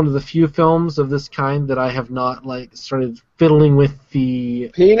 This is one of the few films of this kind that I have not like started fiddling with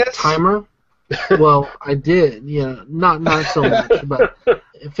the penis timer. Well, I did, not so much, but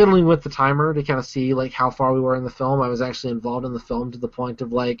fiddling with the timer to kind of see like how far we were in the film. I was actually involved in the film to the point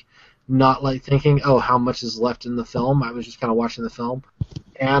of like not like thinking, oh, how much is left in the film. I was just kind of watching the film,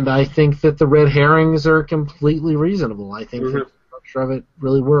 and I think that the red herrings are completely reasonable. I think that the structure of it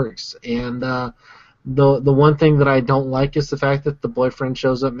really works, and the one thing that I don't like is the fact that the boyfriend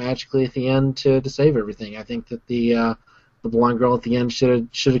shows up magically at the end to save everything. I think that the blonde girl at the end should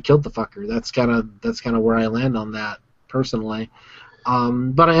have killed the fucker. That's kind of where I land on that personally.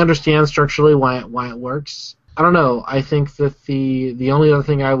 But I understand structurally why it works. I don't know. I think that the only other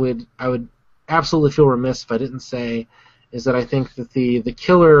thing I would absolutely feel remiss if I didn't say is that I think that the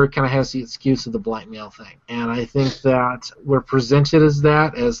killer kind of has the excuse of the blackmail thing, and I think that we're presented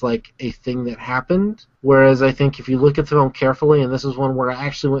as like a thing that happened. Whereas I think if you look at the film carefully, and this is one where I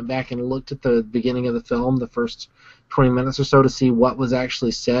actually went back and looked at the beginning of the film, the first 20 minutes or so, to see what was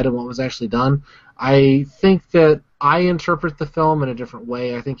actually said and what was actually done, I think that I interpret the film in a different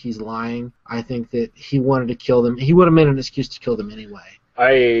way. I think he's lying. I think that he wanted to kill them. He would have made an excuse to kill them anyway.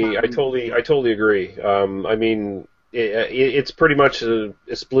 I totally agree. I mean, it's pretty much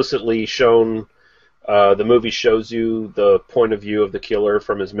explicitly shown. The movie shows you the point of view of the killer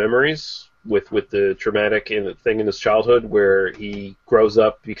from his memories, with the traumatic thing in his childhood where he grows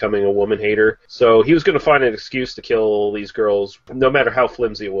up becoming a woman hater. So he was going to find an excuse to kill these girls, no matter how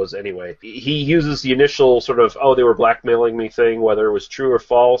flimsy it was anyway. He uses the initial sort of, oh, they were blackmailing me thing, whether it was true or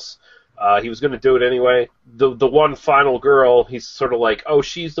false. He was going to do it anyway. The one final girl, he's sort of like, oh,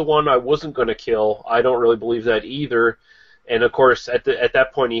 she's the one I wasn't going to kill. I don't really believe that either. And of course, at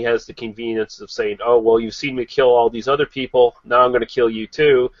that point, he has the convenience of saying, oh, well, you've seen me kill all these other people. Now I'm going to kill you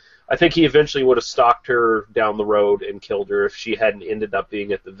too. I think he eventually would have stalked her down the road and killed her if she hadn't ended up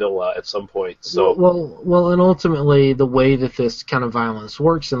being at the villa at some point. So well, and ultimately, the way that this kind of violence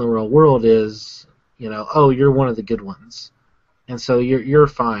works in the real world is, oh, you're one of the good ones, and so you're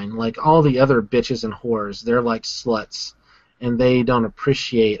fine. Like all the other bitches and whores, they're like sluts, and they don't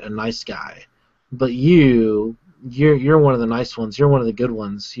appreciate a nice guy. But you're one of the nice ones. You're one of the good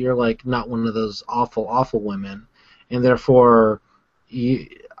ones. You're like not one of those awful women, and therefore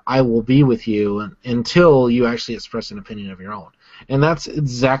I will be with you until you actually express an opinion of your own. And that's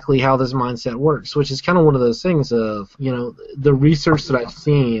exactly how this mindset works, which is kind of one of those things of, the research that I've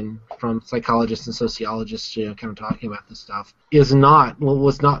seen from psychologists and sociologists, kind of talking about this stuff, was not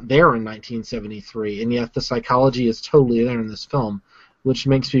there in 1973, and yet the psychology is totally there in this film, which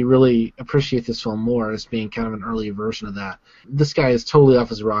makes me really appreciate this film more as being kind of an early version of that. This guy is totally off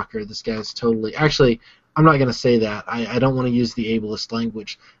his rocker. This guy is totally... Actually, I'm not going to say that. I don't want to use the ableist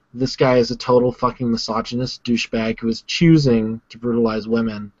language. This guy is a total fucking misogynist douchebag who is choosing to brutalize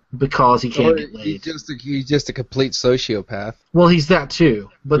women because he can't get laid. He's just a complete sociopath. Well, he's that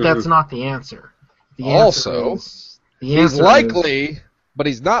too, but that's not the answer. He's likely, but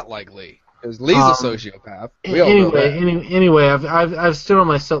he's not likely. Because Lee's a sociopath. Anyway, I've stood on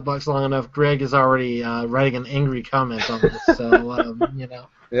my soapbox long enough. Greg is already writing an angry comment on this, so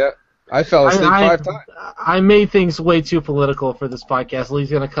Yeah. I fell asleep 5 times. I made things way too political for this podcast. Lee's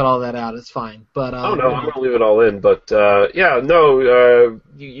going to cut all that out. It's fine. But oh, no, I'm going to leave it all in. But,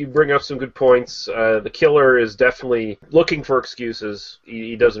 you bring up some good points. The killer is definitely looking for excuses.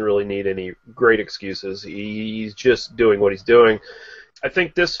 He doesn't really need any great excuses. He's just doing what he's doing. I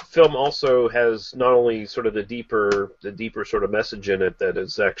think this film also has not only sort of the deeper sort of message in it that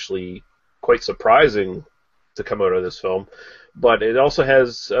is actually quite surprising to come out of this film, but it also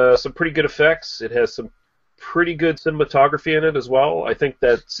has some pretty good effects. It has some pretty good cinematography in it as well. I think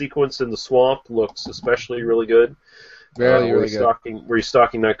that sequence in the swamp looks especially really good. Really good. Where he's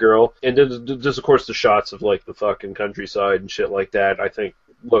stalking that girl. And there's, of course, the shots of, like, the fucking countryside and shit like that, I think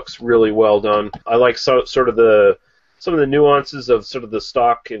looks really well done. I like some of the nuances of sort of the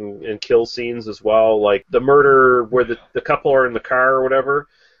stalk and kill scenes as well, like the murder where the couple are in the car or whatever.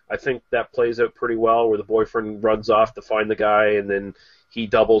 I think that plays out pretty well, where the boyfriend runs off to find the guy, and then he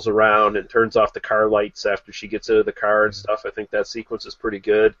doubles around and turns off the car lights after she gets out of the car and stuff. I think that sequence is pretty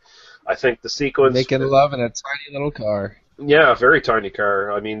good. I think the sequence... Making love in a tiny little car. Yeah, a very tiny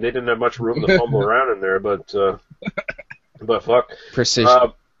car. I mean, they didn't have much room to fumble around in there, but fuck.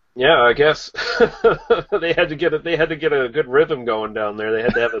 Precision. Yeah, I guess they had to get a good rhythm going down there. They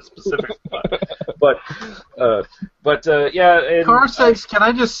had to have a specific spot. But yeah. And, car sex. Can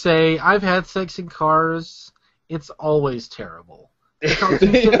I just say, I've had sex in cars. It's always terrible.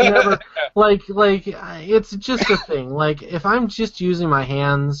 Never, like it's just a thing. Like, if I'm just using my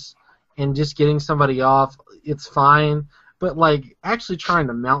hands and just getting somebody off, it's fine. But, like, actually trying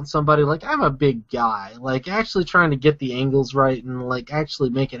to mount somebody, like, I'm a big guy. Like, actually trying to get the angles right and, like,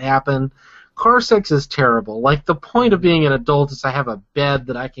 actually make it happen. Car sex is terrible. Like, the point of being an adult is I have a bed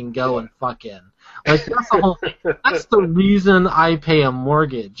that I can go and fuck in. Like, that's the whole thing. That's the reason I pay a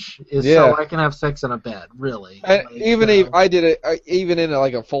mortgage, is so I can have sex in a bed, really. Like, even if I did it, even in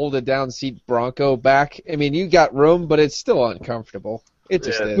like a folded down seat Bronco back, I mean, you got room, but it's still uncomfortable. It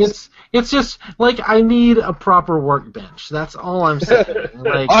just is. It's just like I need a proper workbench. That's all I'm saying.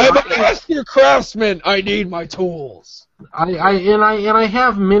 Like, I'm a master craftsman. I need my tools. I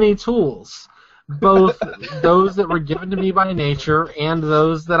have many tools, both those that were given to me by nature and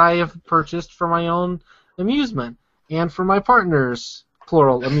those that I have purchased for my own amusement and for my partner's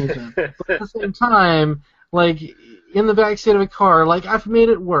plural amusement. But at the same time, like, in the backseat of a car, like, I've made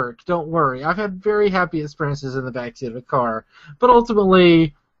it work, don't worry. I've had very happy experiences in the backseat of a car, but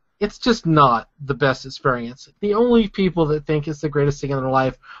ultimately, it's just not the best experience. The only people that think it's the greatest thing in their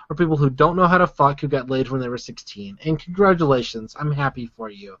life are people who don't know how to fuck, who got laid when they were 16. And congratulations, I'm happy for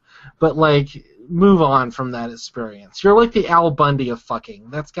you. But, like, move on from that experience. You're like the Al Bundy of fucking.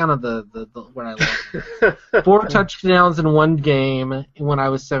 That's kind of the what I love. 4 touchdowns in one game when I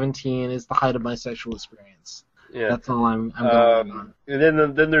was 17 is the height of my sexual experience. Yeah. That's all I'm going on.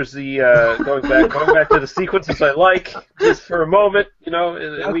 And then there's the going back to the sequences I like just for a moment, you know.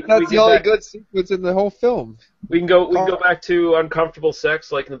 That's the only good sequence in the whole film. We can go back to uncomfortable sex,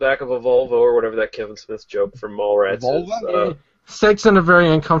 like in the back of a Volvo or whatever that Kevin Smith joke from Mallrats is. Sex in a very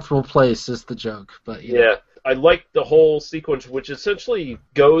uncomfortable place is the joke, but yeah. I like the whole sequence, which essentially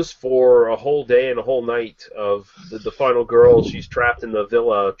goes for a whole day and a whole night of the final girl. She's trapped in the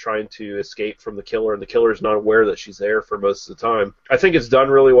villa trying to escape from the killer, and the killer's not aware that she's there for most of the time. I think it's done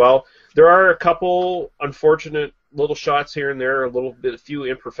really well. There are a couple unfortunate little shots here and there, a few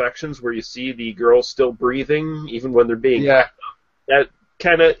imperfections where you see the girl still breathing even when they're being hacked up. That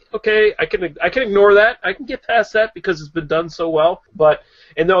kind of, okay, I can ignore that. I can get past that because it's been done so well.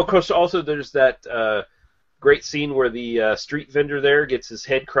 And then, of course, also there's that great scene where the street vendor there gets his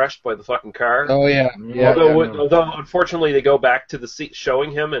head crushed by the fucking car. Oh, yeah. Although unfortunately, they go back to the seat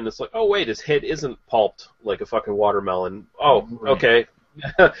showing him, and it's like, oh, wait, his head isn't pulped like a fucking watermelon. Oh, okay.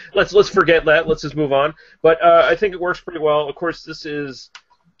 Let's forget that. Let's just move on. But I think it works pretty well. Of course, this is,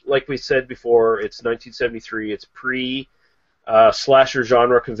 like we said before, it's 1973. It's pre-slasher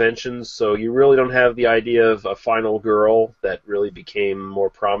genre conventions, so you really don't have the idea of a final girl that really became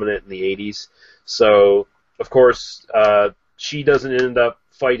more prominent in the 80s. So, of course, she doesn't end up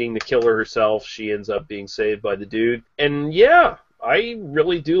fighting the killer herself. She ends up being saved by the dude. And yeah, I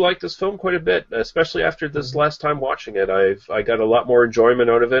really do like this film quite a bit, especially after this last time watching it. I got a lot more enjoyment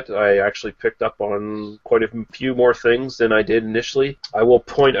out of it. I actually picked up on quite a few more things than I did initially. I will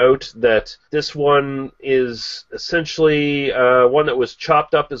point out that this one is essentially one that was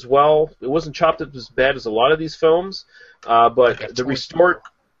chopped up as well. It wasn't chopped up as bad as a lot of these films, but the restored...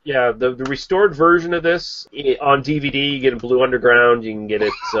 Yeah, the restored version of this on DVD, you get it Blue Underground, you can get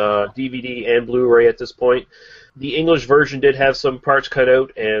it DVD and Blu-ray at this point. The English version did have some parts cut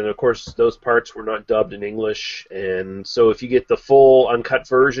out, and of course those parts were not dubbed in English, and so if you get the full uncut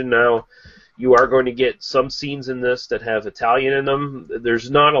version now, you are going to get some scenes in this that have Italian in them. There's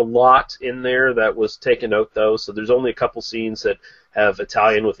not a lot in there that was taken out, though, so there's only a couple scenes that have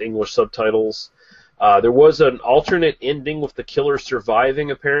Italian with English subtitles. There was an alternate ending with the killer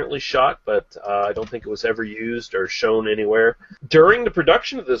surviving, apparently shot, but I don't think it was ever used or shown anywhere. During the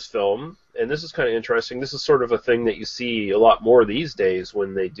production of this film, and this is kind of interesting, this is sort of a thing that you see a lot more these days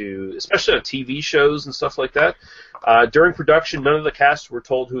when they do, especially on TV shows and stuff like that. During production, none of the cast were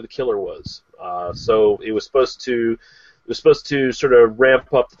told who the killer was. So it was supposed to sort of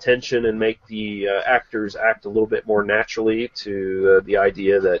ramp up the tension and make the actors act a little bit more naturally to the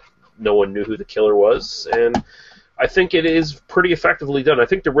idea that no one knew who the killer was, and I think it is pretty effectively done. I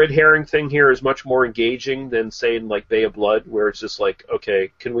think the red herring thing here is much more engaging than, say, in like Bay of Blood, where it's just like,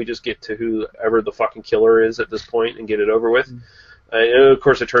 okay, can we just get to whoever the fucking killer is at this point and get it over with? And of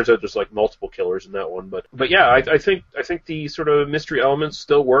course, it turns out there's like multiple killers in that one, but yeah, I think the sort of mystery elements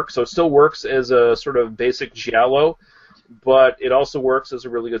still work. So it still works as a sort of basic giallo, but it also works as a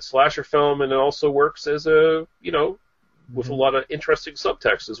really good slasher film, and it also works as a with a lot of interesting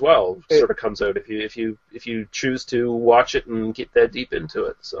subtext as well. It sort of comes out if you choose to watch it and get that deep into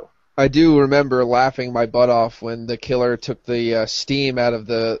it. So. I do remember laughing my butt off when the killer took the steam out of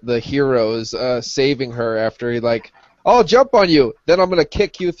the heroes, saving her after he I'll jump on you, then I'm gonna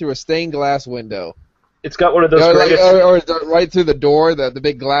kick you through a stained glass window. It's got one of those or right through the door, the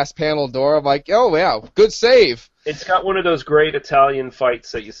big glass panel door. I'm like, oh yeah, good save. It's got one of those great Italian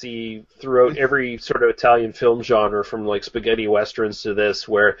fights that you see throughout every sort of Italian film genre, from like spaghetti westerns to this,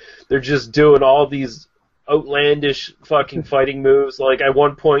 where they're just doing all these outlandish fucking fighting moves. Like at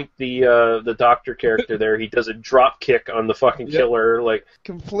one point, the doctor character there, he does a drop kick on the fucking killer, like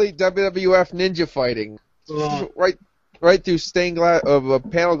complete WWF ninja fighting, right through stained glass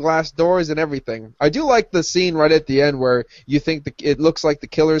panel glass doors and everything. I do like the scene right at the end where you think it looks like the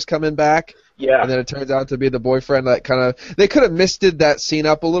killer's coming back. Yeah. And then it turns out to be the boyfriend. They could have misted that scene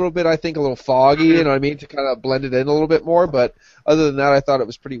up a little bit. I think a little foggy, you know what I mean, to kind of blend it in a little bit more. But other than that, I thought it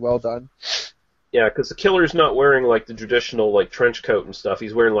was pretty well done. Yeah, because the killer's not wearing like the traditional like trench coat and stuff.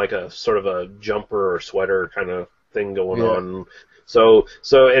 He's wearing like a sort of a jumper or sweater kind of thing going on. So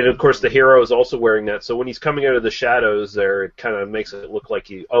and of course the hero is also wearing that. So when he's coming out of the shadows, there, it kind of makes it look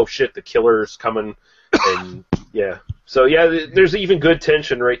like oh shit, the killer's coming, and yeah. So yeah, there's even good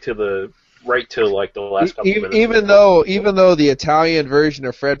tension right to like the last couple minutes. Even though the Italian version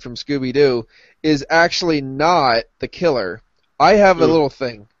of Fred from Scooby-Doo is actually not the killer, I have a little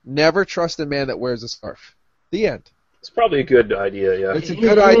thing: never trust a man that wears a scarf. The end. It's probably a good idea. Yeah, it's a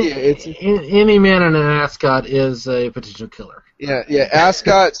good idea. Any man in an ascot is a potential killer. Yeah.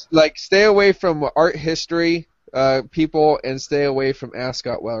 Ascots, stay away from art history people and stay away from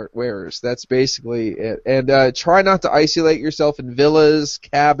ascot wearers. That's basically it. And try not to isolate yourself in villas,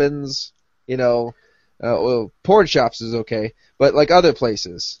 cabins. Porn shops is okay, but like other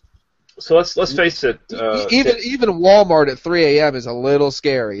places. So let's face it. Even Walmart at 3 a.m. is a little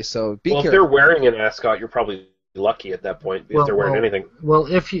scary. So be careful. If they're wearing an ascot, you're probably lucky at that point if they're wearing anything. Well,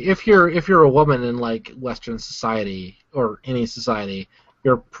 if you're a woman in like Western society or any society,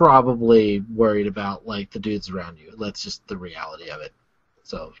 you're probably worried about like the dudes around you. That's just the reality of it.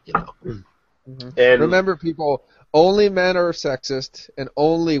 So And remember, people, only men are sexist and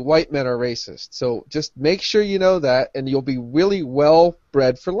only white men are racist. So just make sure you know that, and you'll be really well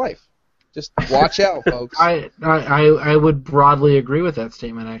bred for life. Just watch out, folks. I would broadly agree with that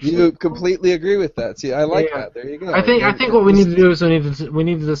statement. Actually, you completely agree with that. See, I like that. There you go. I think what we need to do is we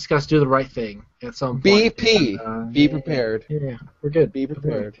need to discuss Do the Right Thing at some point. BP. Be prepared. Yeah, we're good. Be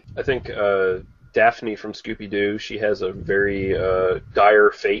prepared. I think Daphne from Scooby-Doo, she has a very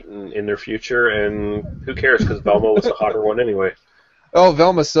dire fate in their future, and who cares, because Velma was the hotter one anyway. Oh,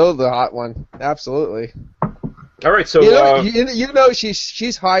 Velma's so the hot one. Absolutely. All right, so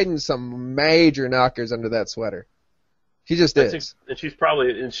she's hiding some major knockers under that sweater. She just is. And she's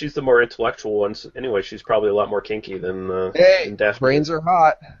the more intellectual one. So anyway, she's probably a lot more kinky than Daphne. Brains are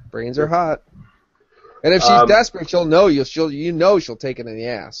hot. Brains are hot. And if she's desperate, she'll take it in the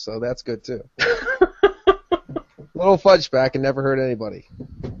ass. So that's good too. Little fudge back and never hurt anybody.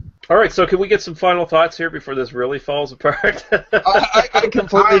 All right, so can we get some final thoughts here before this really falls apart? I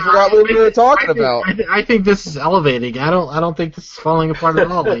completely forgot what we were talking about. I think this is elevating. I don't think this is falling apart at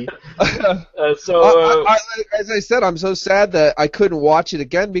all. As I said, I'm so sad that I couldn't watch it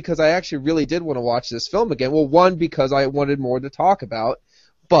again because I actually really did want to watch this film again. Well, one, because I wanted more to talk about,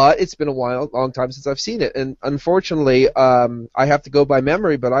 but it's been a long time since I've seen it, and unfortunately, I have to go by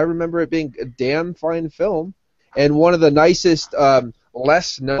memory. But I remember it being a damn fine film, and one of the nicest.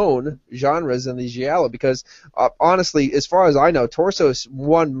 Less known genres in the giallo because honestly, as far as I know, Torso is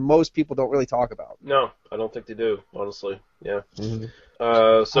one most people don't really talk about. No, I don't think they do, honestly. Yeah. Mm-hmm.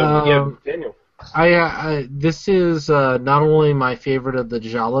 Daniel. This is not only my favorite of the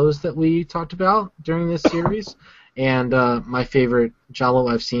giallos that we talked about during this series, and my favorite giallo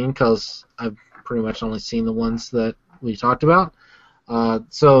I've seen because I've pretty much only seen the ones that we talked about.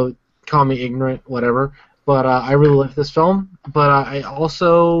 So call me ignorant, whatever. But I really like this film. But I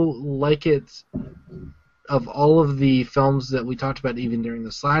also like it, of all of the films that we talked about even during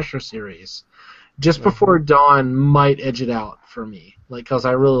the slasher series, Just Before Dawn might edge it out for me. Because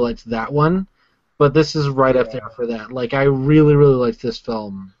I really liked that one. But this is right up there for that. I really, really liked this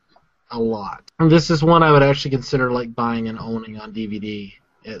film a lot. And this is one I would actually consider buying and owning on DVD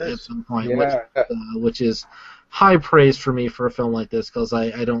at some point, which is high praise for me for a film like this because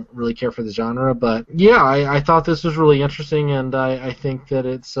I don't really care for the genre. But yeah, I thought this was really interesting, and I think that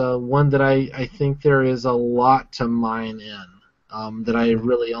it's one that I think there is a lot to mine in that I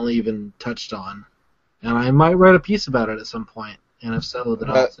really only even touched on. And I might write a piece about it at some point, and if so, then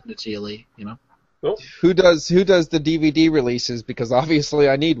I'll send it to you, Lee. You know. Cool. Who does the DVD releases? Because obviously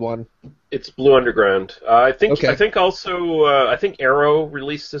I need one. It's Blue Underground. I think also I think Arrow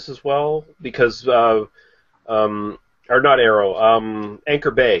released this as well because or not Arrow,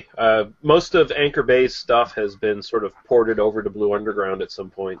 Anchor Bay. Most of Anchor Bay's stuff has been sort of ported over to Blue Underground at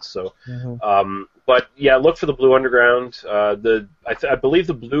some point. So, but yeah, look for the Blue Underground. I believe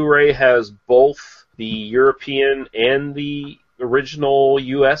the Blu-ray has both the European and the original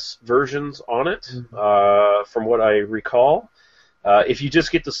U.S. versions on it, from what I recall. If you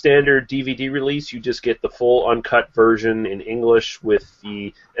just get the standard DVD release, you just get the full uncut version in English with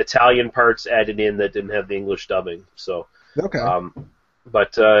the Italian parts added in that didn't have the English dubbing. So,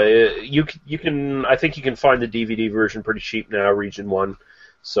 but you can, I think you can find the DVD version pretty cheap now, Region 1.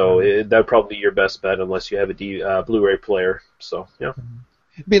 So that would probably be your best bet unless you have a Blu-ray player. So, yeah.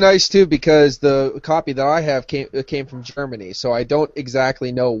 It'd be nice too because the copy that I have came from Germany, so I don't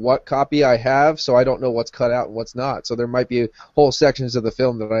exactly know what copy I have, so I don't know what's cut out and what's not. So there might be whole sections of the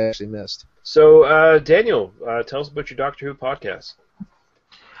film that I actually missed. So Daniel, tell us about your Doctor Who podcast.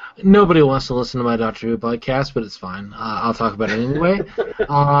 Nobody wants to listen to my Doctor Who podcast, but it's fine. I'll talk about it anyway.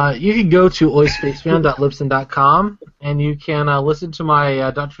 You can go to oispaceman.libsyn.com and you can listen to my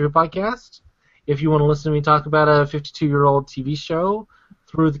Doctor Who podcast. If you want to listen to me talk about a 52-year-old TV show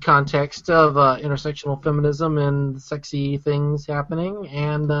through the context of intersectional feminism and sexy things happening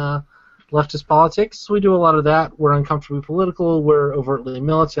and leftist politics, we do a lot of that. We're uncomfortably political. We're overtly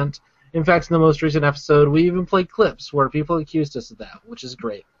militant. In fact, in the most recent episode, we even played clips where people accused us of that, which is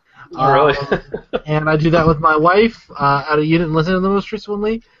great. Really? And I do that with my wife. You didn't listen to the most recent one,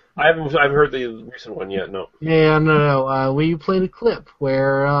 Lee? I haven't heard the recent one yet, no. Yeah, no. We played a clip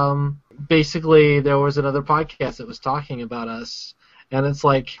where basically there was another podcast that was talking about us, and it's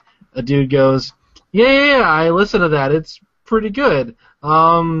like a dude goes, yeah, I listen to that. It's pretty good.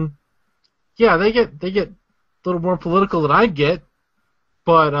 Yeah, they get a little more political than I get,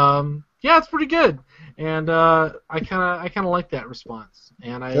 but yeah, it's pretty good. And I kind of like that response,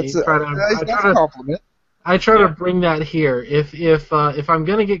 and I try to bring that here. If I'm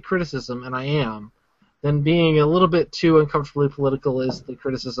gonna get criticism, and I am, then being a little bit too uncomfortably political is the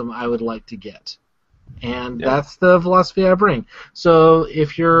criticism I would like to get. And that's the philosophy I bring. So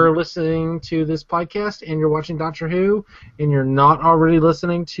if you're listening to this podcast and you're watching Doctor Who and you're not already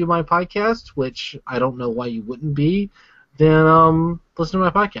listening to my podcast, which I don't know why you wouldn't be, then listen to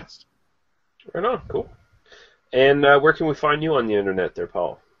my podcast. Right on, cool. And where can we find you on the internet there,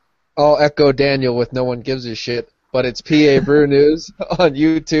 Paul? I'll echo Daniel with No One Gives a Shit, but it's PA Brew News on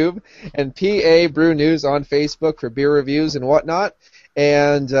YouTube and PA Brew News on Facebook for beer reviews and whatnot.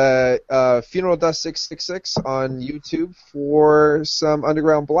 And Funeral Dust 666 on YouTube for some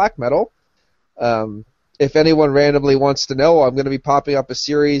underground black metal. If anyone randomly wants to know, I'm going to be popping up a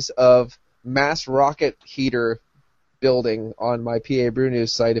series of mass rocket heater building on my PA Brew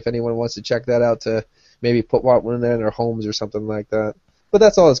News site if anyone wants to check that out to maybe put one in their homes or something like that. But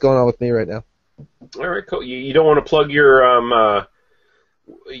that's all that's going on with me right now. All right, cool. You don't want to plug your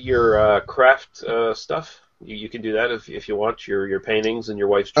craft stuff? You can do that if you want, your paintings and your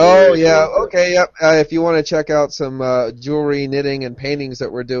wife's jewelry. Oh, yeah, okay, yep. If you want to check out some jewelry, knitting, and paintings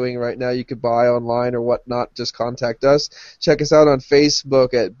that we're doing right now, you could buy online or whatnot, just contact us. Check us out on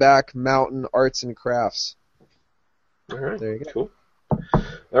Facebook at Back Mountain Arts and Crafts. All right, there you go. Cool.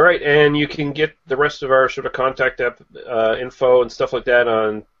 All right, and you can get the rest of our sort of contact info and stuff like that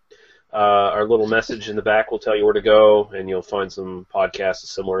on our little message in the back will tell you where to go, and you'll find some podcasts of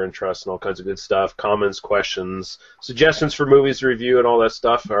similar interests and all kinds of good stuff. Comments, questions, suggestions for movies to review, and all that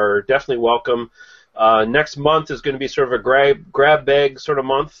stuff are definitely welcome. Next month is going to be sort of a grab bag sort of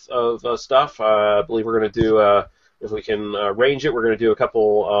month of stuff. I believe we're going to do, if we can arrange it, we're going to do a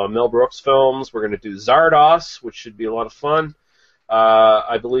couple Mel Brooks films. We're going to do Zardoz, which should be a lot of fun.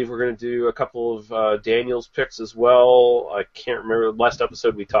 I believe we're going to do a couple of Daniel's picks as well. I can't remember. Last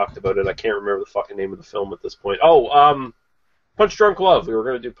episode we talked about it. I can't remember the fucking name of the film at this point. Oh, Punch Drunk Love. We were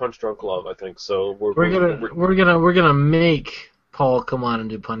going to do Punch Drunk Love, I think. So we're gonna make Paul come on and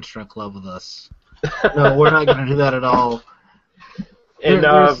do Punch Drunk Love with us. No, we're not going to do that at all. And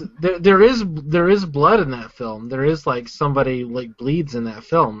there is blood in that film. There is like somebody like bleeds in that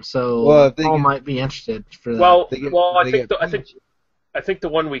film. So Paul might be interested for that. Well, I think I think the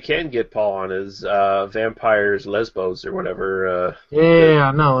one we can get Paul on is Vampires Lesbos or whatever.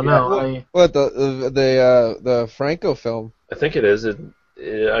 What the Franco film? I think it is.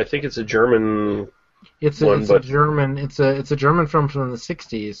 I think it's a German. It's a German film from the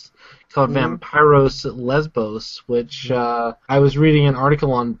 60s called Vampiros Lesbos, which I was reading an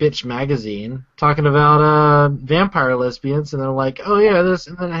article on Bitch magazine talking about vampire lesbians, and they're like, oh yeah, this,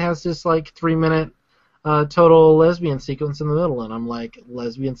 and then it has this like 3-minute total lesbian sequence in the middle, and I'm like,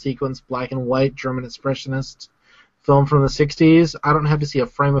 lesbian sequence, black and white, German expressionist film from the 60s. I don't have to see a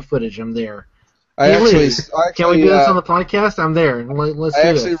frame of footage. I'm there. Can we do this on the podcast? I'm there. Let's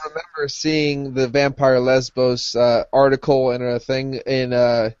do this. I remember seeing the Vampire Lesbos article and a thing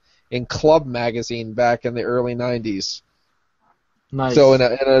in Club magazine back in the early 90s. Nice. So in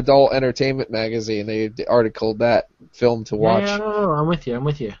an adult entertainment magazine, they articled that film to watch. Yeah, no, I'm with you.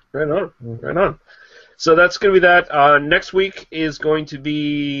 Right on. So that's going to be that. Next week is going to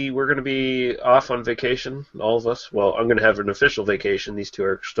be, we're going to be off on vacation, all of us. Well, I'm going to have an official vacation. These two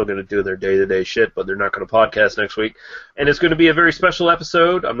are still going to do their day-to-day shit, but they're not going to podcast next week. And it's going to be a very special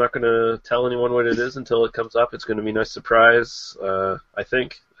episode. I'm not going to tell anyone what it is until it comes up. It's going to be a nice surprise, I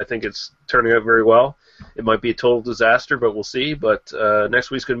think. I think it's turning out very well. It might be a total disaster, but we'll see. But next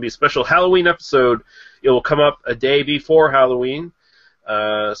week's going to be a special Halloween episode. It will come up a day before Halloween.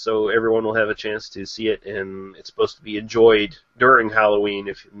 So everyone will have a chance to see it, and it's supposed to be enjoyed during Halloween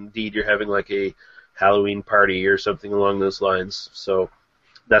if indeed you're having like a Halloween party or something along those lines. So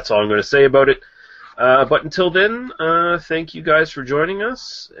that's all I'm going to say about it. But until then, thank you guys for joining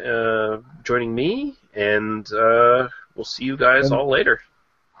us, joining me, and we'll see you guys all later.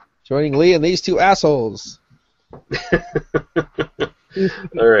 Joining Lee and these two assholes. All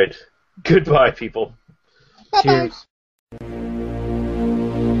right. Goodbye, people. Bye-bye. Cheers.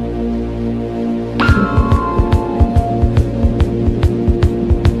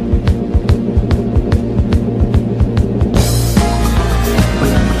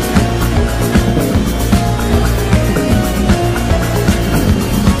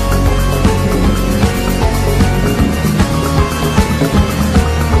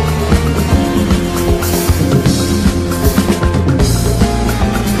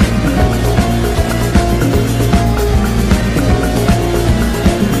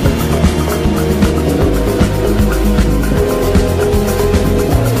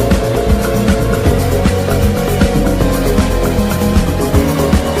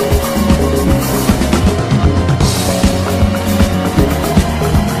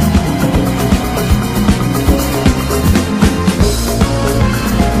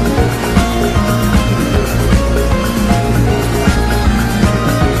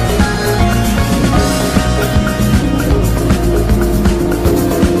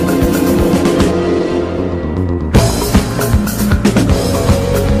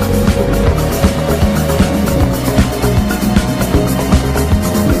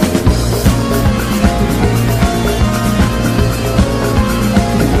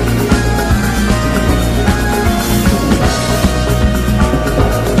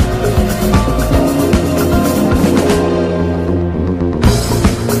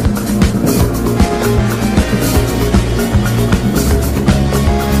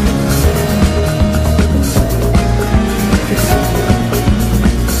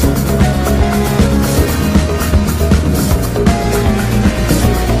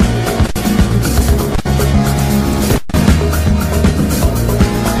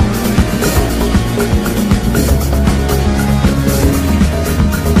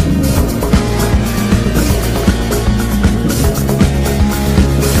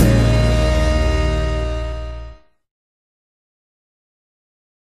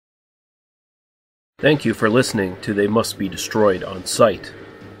 Thank you for listening to They Must Be Destroyed on Sight.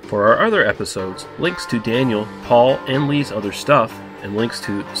 For our other episodes, links to Daniel, Paul, and Lee's other stuff, and links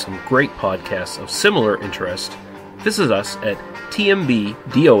to some great podcasts of similar interest, visit us at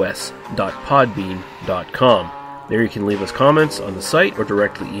tmbdos.podbean.com. There you can leave us comments on the site or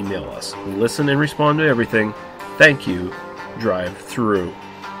directly email us. We listen and respond to everything. Thank you. Drive through.